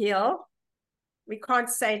 probably heal. We can't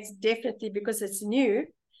say it's definitely because it's new.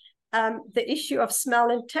 The issue of smell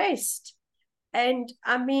and taste. And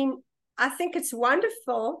I mean, I think it's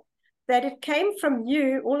wonderful that it came from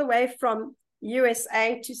you all the way from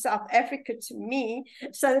USA to South Africa to me,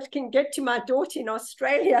 so that it can get to my daughter in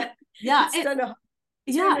Australia. Yeah, It's going to turn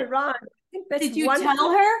yeah. around. I think that's Did you wonderful.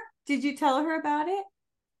 tell her? Did you tell her about it?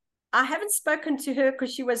 I haven't spoken to her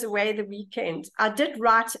because she was away the weekend. I did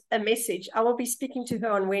write a message. I will be speaking to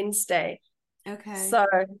her on Wednesday. Okay. So,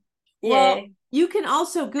 yeah. Well, you can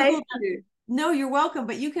also Google. Thank you. No, you're welcome.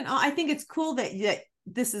 But you can. I think it's cool that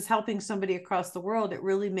this is helping somebody across the world. It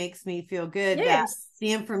really makes me feel good that Yes.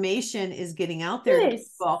 the information is getting out there to Yes.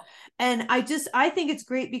 people. And I think it's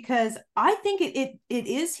great because I think it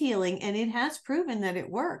is healing, and it has proven that it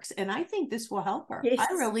works. And I think this will help her. Yes.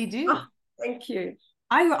 I really do. Oh, thank you.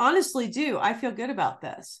 I honestly do. I feel good about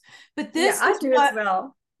this. But Yeah, this I is do what, as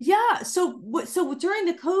well. yeah. So during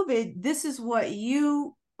the COVID, this is what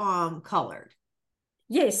you colored.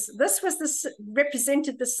 Yes, this was this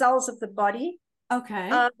represented the cells of the body. Okay.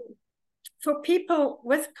 For people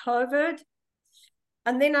with COVID.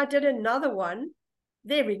 And then I did another one.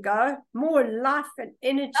 There we go. More life and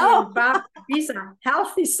energy Oh, and these are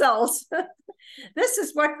healthy cells. This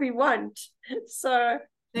is what we want. So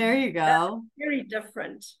there you go. very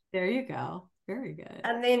different. There you go. Very good.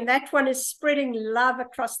 And then that one is spreading love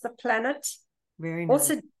across the planet. Very nice.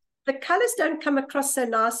 Also, the colors don't come across so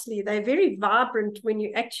nicely. They're very vibrant when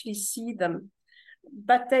you actually see them,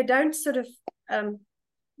 but they don't sort of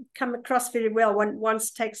come across very well when one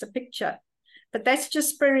takes a picture. But that's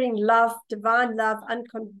just spreading love, divine love,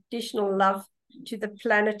 unconditional love to the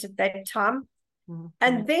planet at that time. Mm-hmm.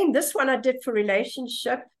 And then this one I did for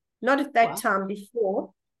relationship, not at that time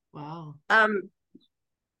before. Wow.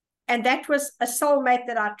 And that was a soulmate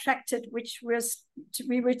that I attracted, which was,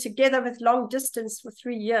 we were together with long distance for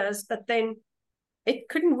 3 years, but then it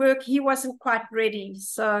couldn't work. He wasn't quite ready.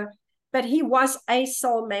 So, but he was a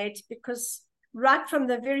soulmate because right from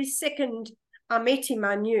the very second I met him,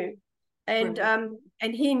 I knew.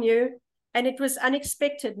 And he knew, and it was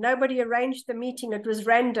unexpected. Nobody arranged the meeting. It was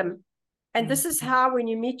random. And this is how, when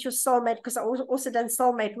you meet your soulmate, because I also done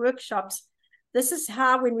soulmate workshops, this is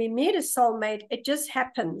how, when we meet a soulmate, it just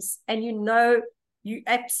happens. And you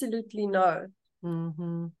absolutely know.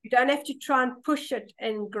 Mm-hmm. You don't have to try and push it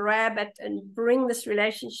and grab it and bring this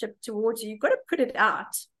relationship towards you. You've got to put it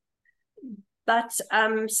out. But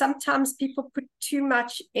sometimes people put too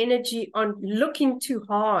much energy on looking too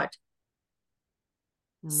hard.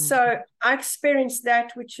 So I experienced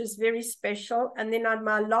that, which was very special. And then on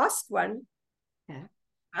my last one,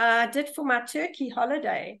 I did for my Turkey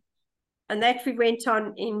holiday. And that we went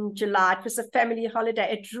on in July. It was a family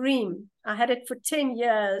holiday, a dream. I had it for 10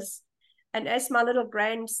 years. And as my little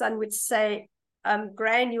grandson would say,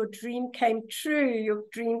 Gran, your dream came true. Your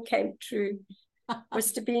dream came true.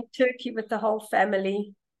 Was to be in Turkey with the whole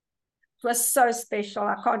family. It was so special.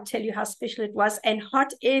 I can't tell you how special it was. And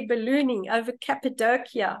hot air ballooning over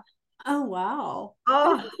Cappadocia. Oh, wow.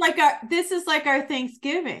 Oh, This is like our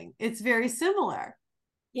Thanksgiving. It's very similar.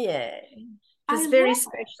 yeah. It I was very love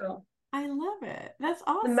it. special. I love it. That's The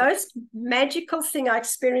awesome. most magical thing I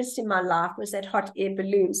experienced in my life was that hot air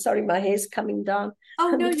balloon. Sorry, my hair's coming down. Oh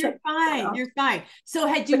Let no, me you're take it fine. out. You're fine. So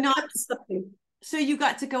had you The not, clip slipping. so you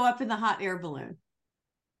got to go up in the hot air balloon.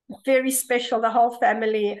 Very special, the whole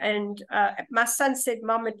family. And my son said,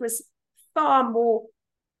 Mom, it was far more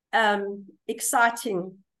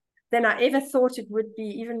exciting than I ever thought it would be,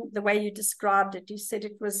 even the way you described it. You said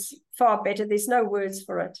it was far better. There's no words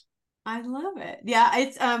for it. I love it. Yeah,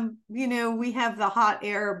 it's we have the hot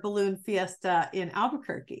air balloon fiesta in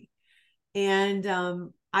Albuquerque. And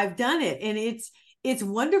I've done it, and it's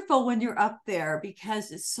wonderful when you're up there because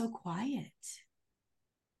it's so quiet.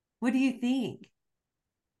 What do you think?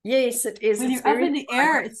 Yes, it is. When It's you're up very in the quiet.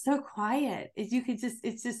 air, it's so quiet. You can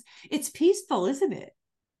it's peaceful, isn't it?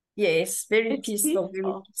 Yes, very It's peaceful, very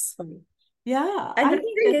peaceful. peaceful. Yeah, And I the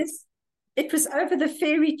think thing that's is, it was over the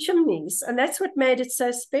fairy chimneys, and that's what made it so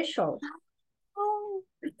special. oh,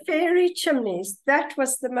 The fairy chimneys, that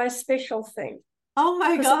was the most special thing. oh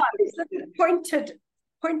my Because God. all these little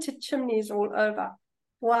pointed chimneys all over.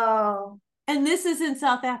 Wow. And this is in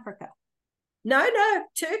South Africa. No, no,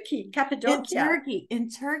 Turkey, Cappadocia. In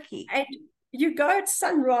Turkey. And you go at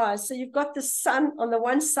sunrise. So you've got the sun on the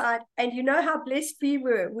one side, and you know how blessed we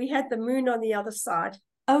were. We had the moon on the other side.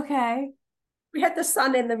 Okay. We had the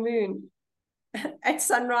sun and the moon at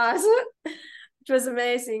sunrise. It was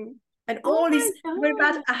amazing. And Oh all my these, there were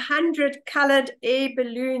God. about 100 colored air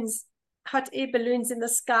balloons, hot air balloons in the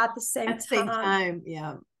sky at the same At the same time. time.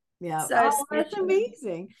 Yeah. Yeah. So Oh, that's special.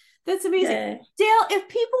 amazing. That's amazing. Yeah. Dale, if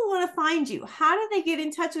people want to find you, how do they get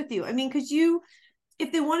in touch with you? I mean, because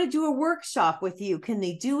if they want to do a workshop with you, can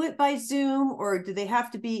they do it by Zoom, or do they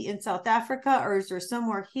have to be in South Africa, or is there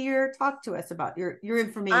somewhere here? Talk to us about your I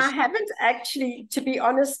information. haven't actually, to be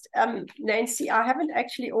honest, Nancy, I haven't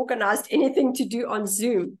actually organized anything to do on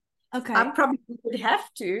Zoom. I Okay. probably would have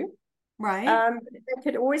to. Right. They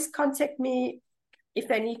could always contact me if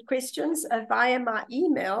they need questions via my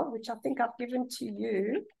email, which I think I've given to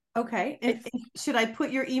you. Okay. And It's, should I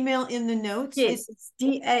put your email in the notes? yes, it's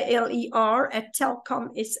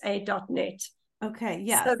daler@telcomsa.net. Okay.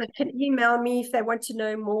 Yes. So they can email me if they want to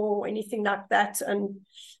know more or anything like that. And,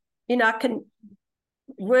 I can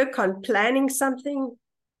work on planning something.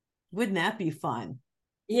 Wouldn't that be fun?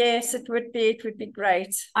 Yes, it would be. It would be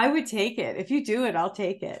great. I would take it. If you do it, I'll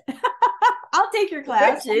take it. I'll take your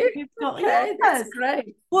class. Would you? Okay, that's Yes.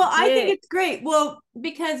 great. Well, I think Yeah. it's great. Well,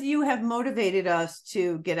 because you have motivated us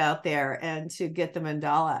to get out there and to get the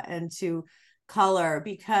mandala and to color,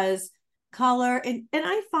 because color and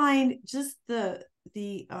I find just the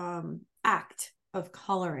act of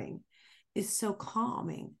coloring is so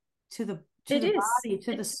calming to It the is. body,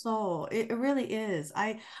 to the soul. It really is.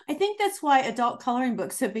 I think that's why adult coloring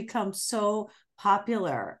books have become so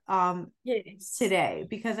popular Yes. today,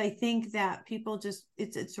 because I think that people just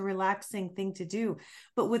it's a relaxing thing to do.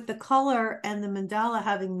 But with the color and the mandala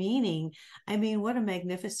having meaning, I mean, what a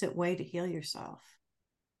magnificent way to heal yourself.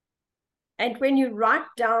 And when you write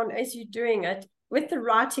down as you're doing it, with the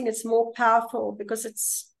writing, it's more powerful because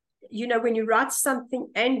it's, when you write something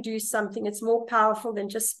and do something, it's more powerful than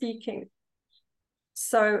just speaking.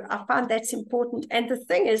 So I find that's important. And the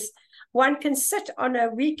thing is, one can sit on a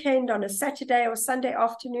weekend, on a Saturday or Sunday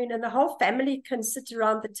afternoon, and the whole family can sit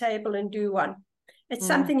around the table and do one. It's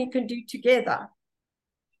something you can do together.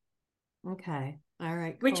 Okay. All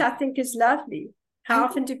right. Which Cool. I think is lovely. How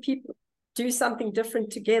often do people do something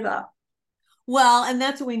different together? Well, and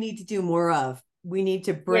that's what we need to do more of. We need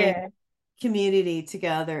to bring community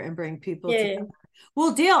together and bring people together.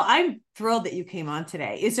 Well, Dale, I'm thrilled that you came on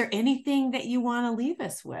today. Is there anything that you want to leave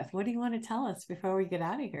us with? What do you want to tell us before we get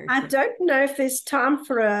out of here? I don't know if there's time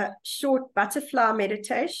for a short butterfly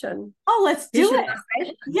meditation. Oh, let's do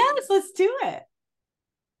it. Yes, let's do it.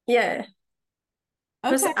 Yeah.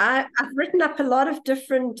 Because Okay. I've written up a lot of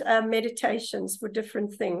different meditations for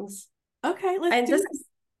different things. Okay, let's do it.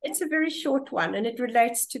 It's a very short one, and it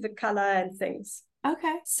relates to the color and things.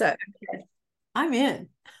 Okay. So, okay. I'm in.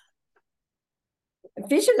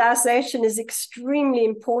 Visualization is extremely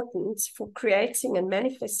important for creating and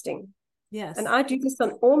manifesting. Yes. And I do this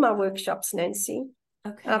on all my workshops, Nancy.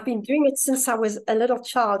 Okay. I've been doing it since I was a little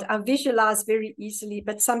child. I visualize very easily,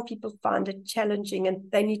 but some people find it challenging and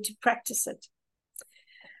they need to practice it.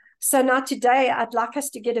 So now today, I'd like us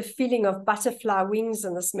to get a feeling of butterfly wings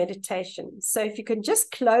in this meditation. So if you can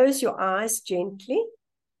just close your eyes gently.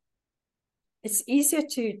 It's easier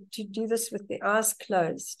to do this with the eyes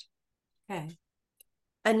closed. Okay.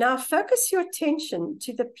 And now focus your attention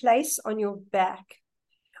to the place on your back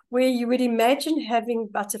where you would imagine having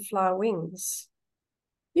butterfly wings.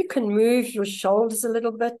 You can move your shoulders a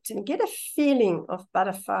little bit and get a feeling of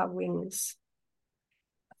butterfly wings.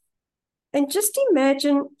 And just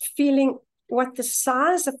imagine feeling what the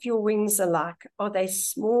size of your wings are like. Are they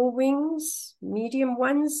small wings, medium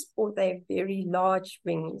ones, or they very large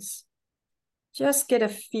wings? Just get a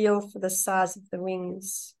feel for the size of the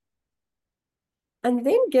wings. And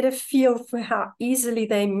then get a feel for how easily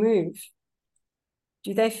they move.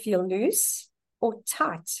 Do they feel loose or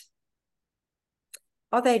tight?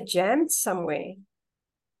 Are they jammed somewhere?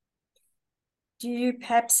 Do you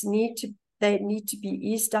perhaps they need to be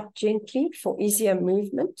eased up gently for easier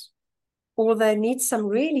movement? Or they need some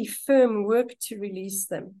really firm work to release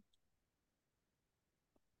them?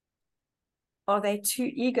 Are they too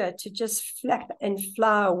eager to just flap and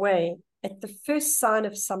fly away at the first sign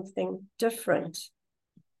of something different,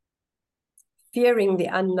 fearing the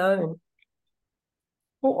unknown?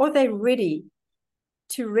 Or are they ready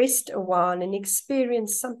to rest a while and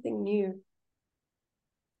experience something new?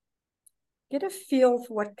 Get a feel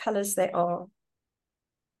for what colors they are.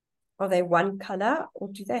 Are they one color or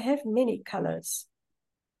do they have many colors?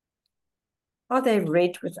 Are they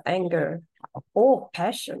red with anger or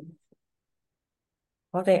passion?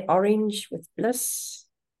 Are they orange with bliss?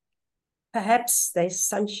 Perhaps they're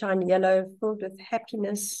sunshine yellow filled with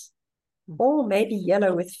happiness, or maybe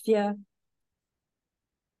yellow with fear.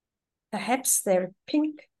 Perhaps they're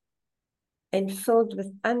pink and filled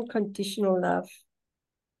with unconditional love.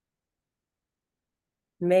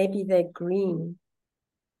 Maybe they're green,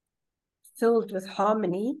 filled with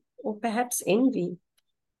harmony, or perhaps envy.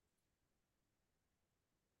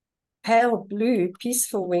 Pale blue,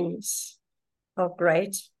 peaceful wings are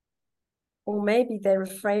great. Or maybe they're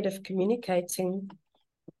afraid of communicating.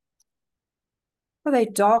 Are they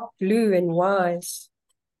dark blue and wise?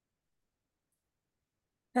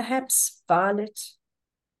 Perhaps violet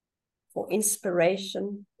for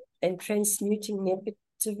inspiration and transmuting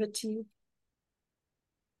negativity.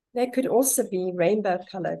 They could also be rainbow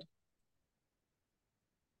colored.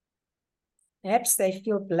 Perhaps they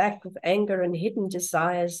feel black with anger and hidden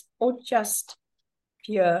desires, or just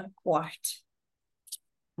pure white.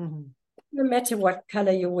 Mm-hmm. No matter what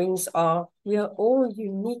color your wings are, we are all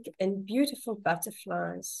unique and beautiful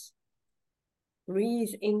butterflies.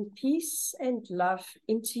 Breathe in peace and love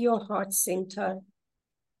into your heart center.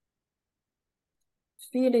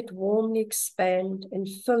 Feel it warmly expand and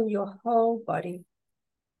fill your whole body.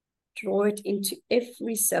 Draw it into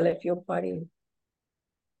every cell of your body.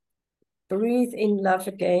 Breathe in love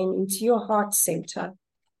again into your heart center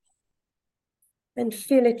and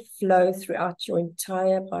feel it flow throughout your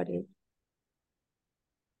entire body.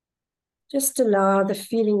 Just allow the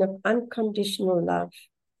feeling of unconditional love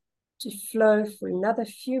to flow for another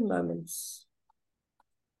few moments.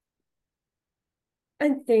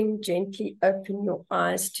 And then gently open your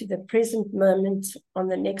eyes to the present moment on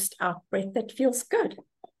the next out breath that feels good.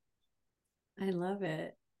 I love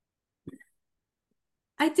it.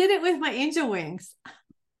 I did it with my angel wings.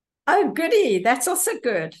 Oh, goody. That's also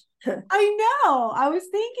good. I know. I was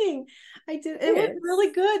thinking I did. It was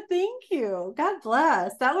really good. Thank you. God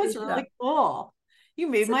bless. That was really cool. You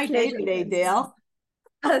made my day today, Dale.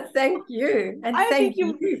 Thank you. And thank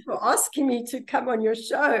you for asking me to come on your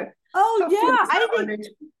show. Oh, yeah. I think,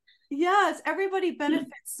 yes, everybody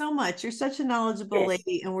benefits so much. You're such a knowledgeable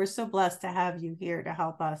lady, and we're so blessed to have you here to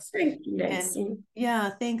help us. Thank you, Nancy. And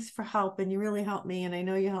yeah, thanks for helping. You really helped me, and I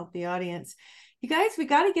know you helped the audience. You guys, we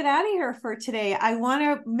got to get out of here for today. I want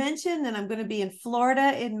to mention that I'm going to be in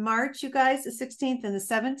Florida in March, you guys, the 16th and the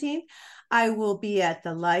 17th. I will be at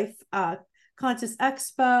the Life Conscious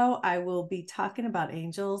Expo. I will be talking about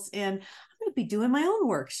angels, and I'm going to be doing my own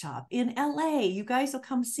workshop in LA. You guys will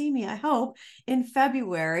come see me, I hope, in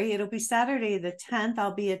February. It'll be Saturday the 10th.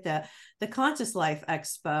 I'll be at the Conscious Life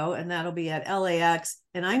Expo, and that'll be at LAX.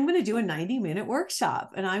 And I'm going to do a 90-minute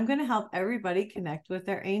workshop, and I'm going to help everybody connect with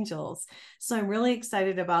their angels. So I'm really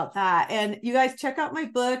excited about that. And you guys check out my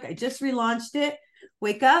book. I just relaunched it.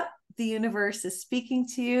 Wake Up. The Universe is Speaking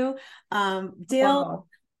to You. Dale. Wow.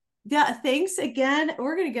 Yeah, thanks again.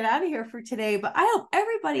 We're going to get out of here for today, but I hope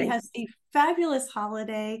everybody has a fabulous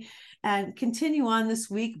holiday and continue on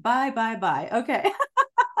this week. Bye, bye, bye. Okay.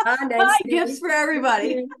 Bye, gifts for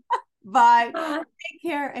everybody. Bye. Take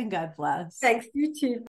care and God bless. Thanks, you too.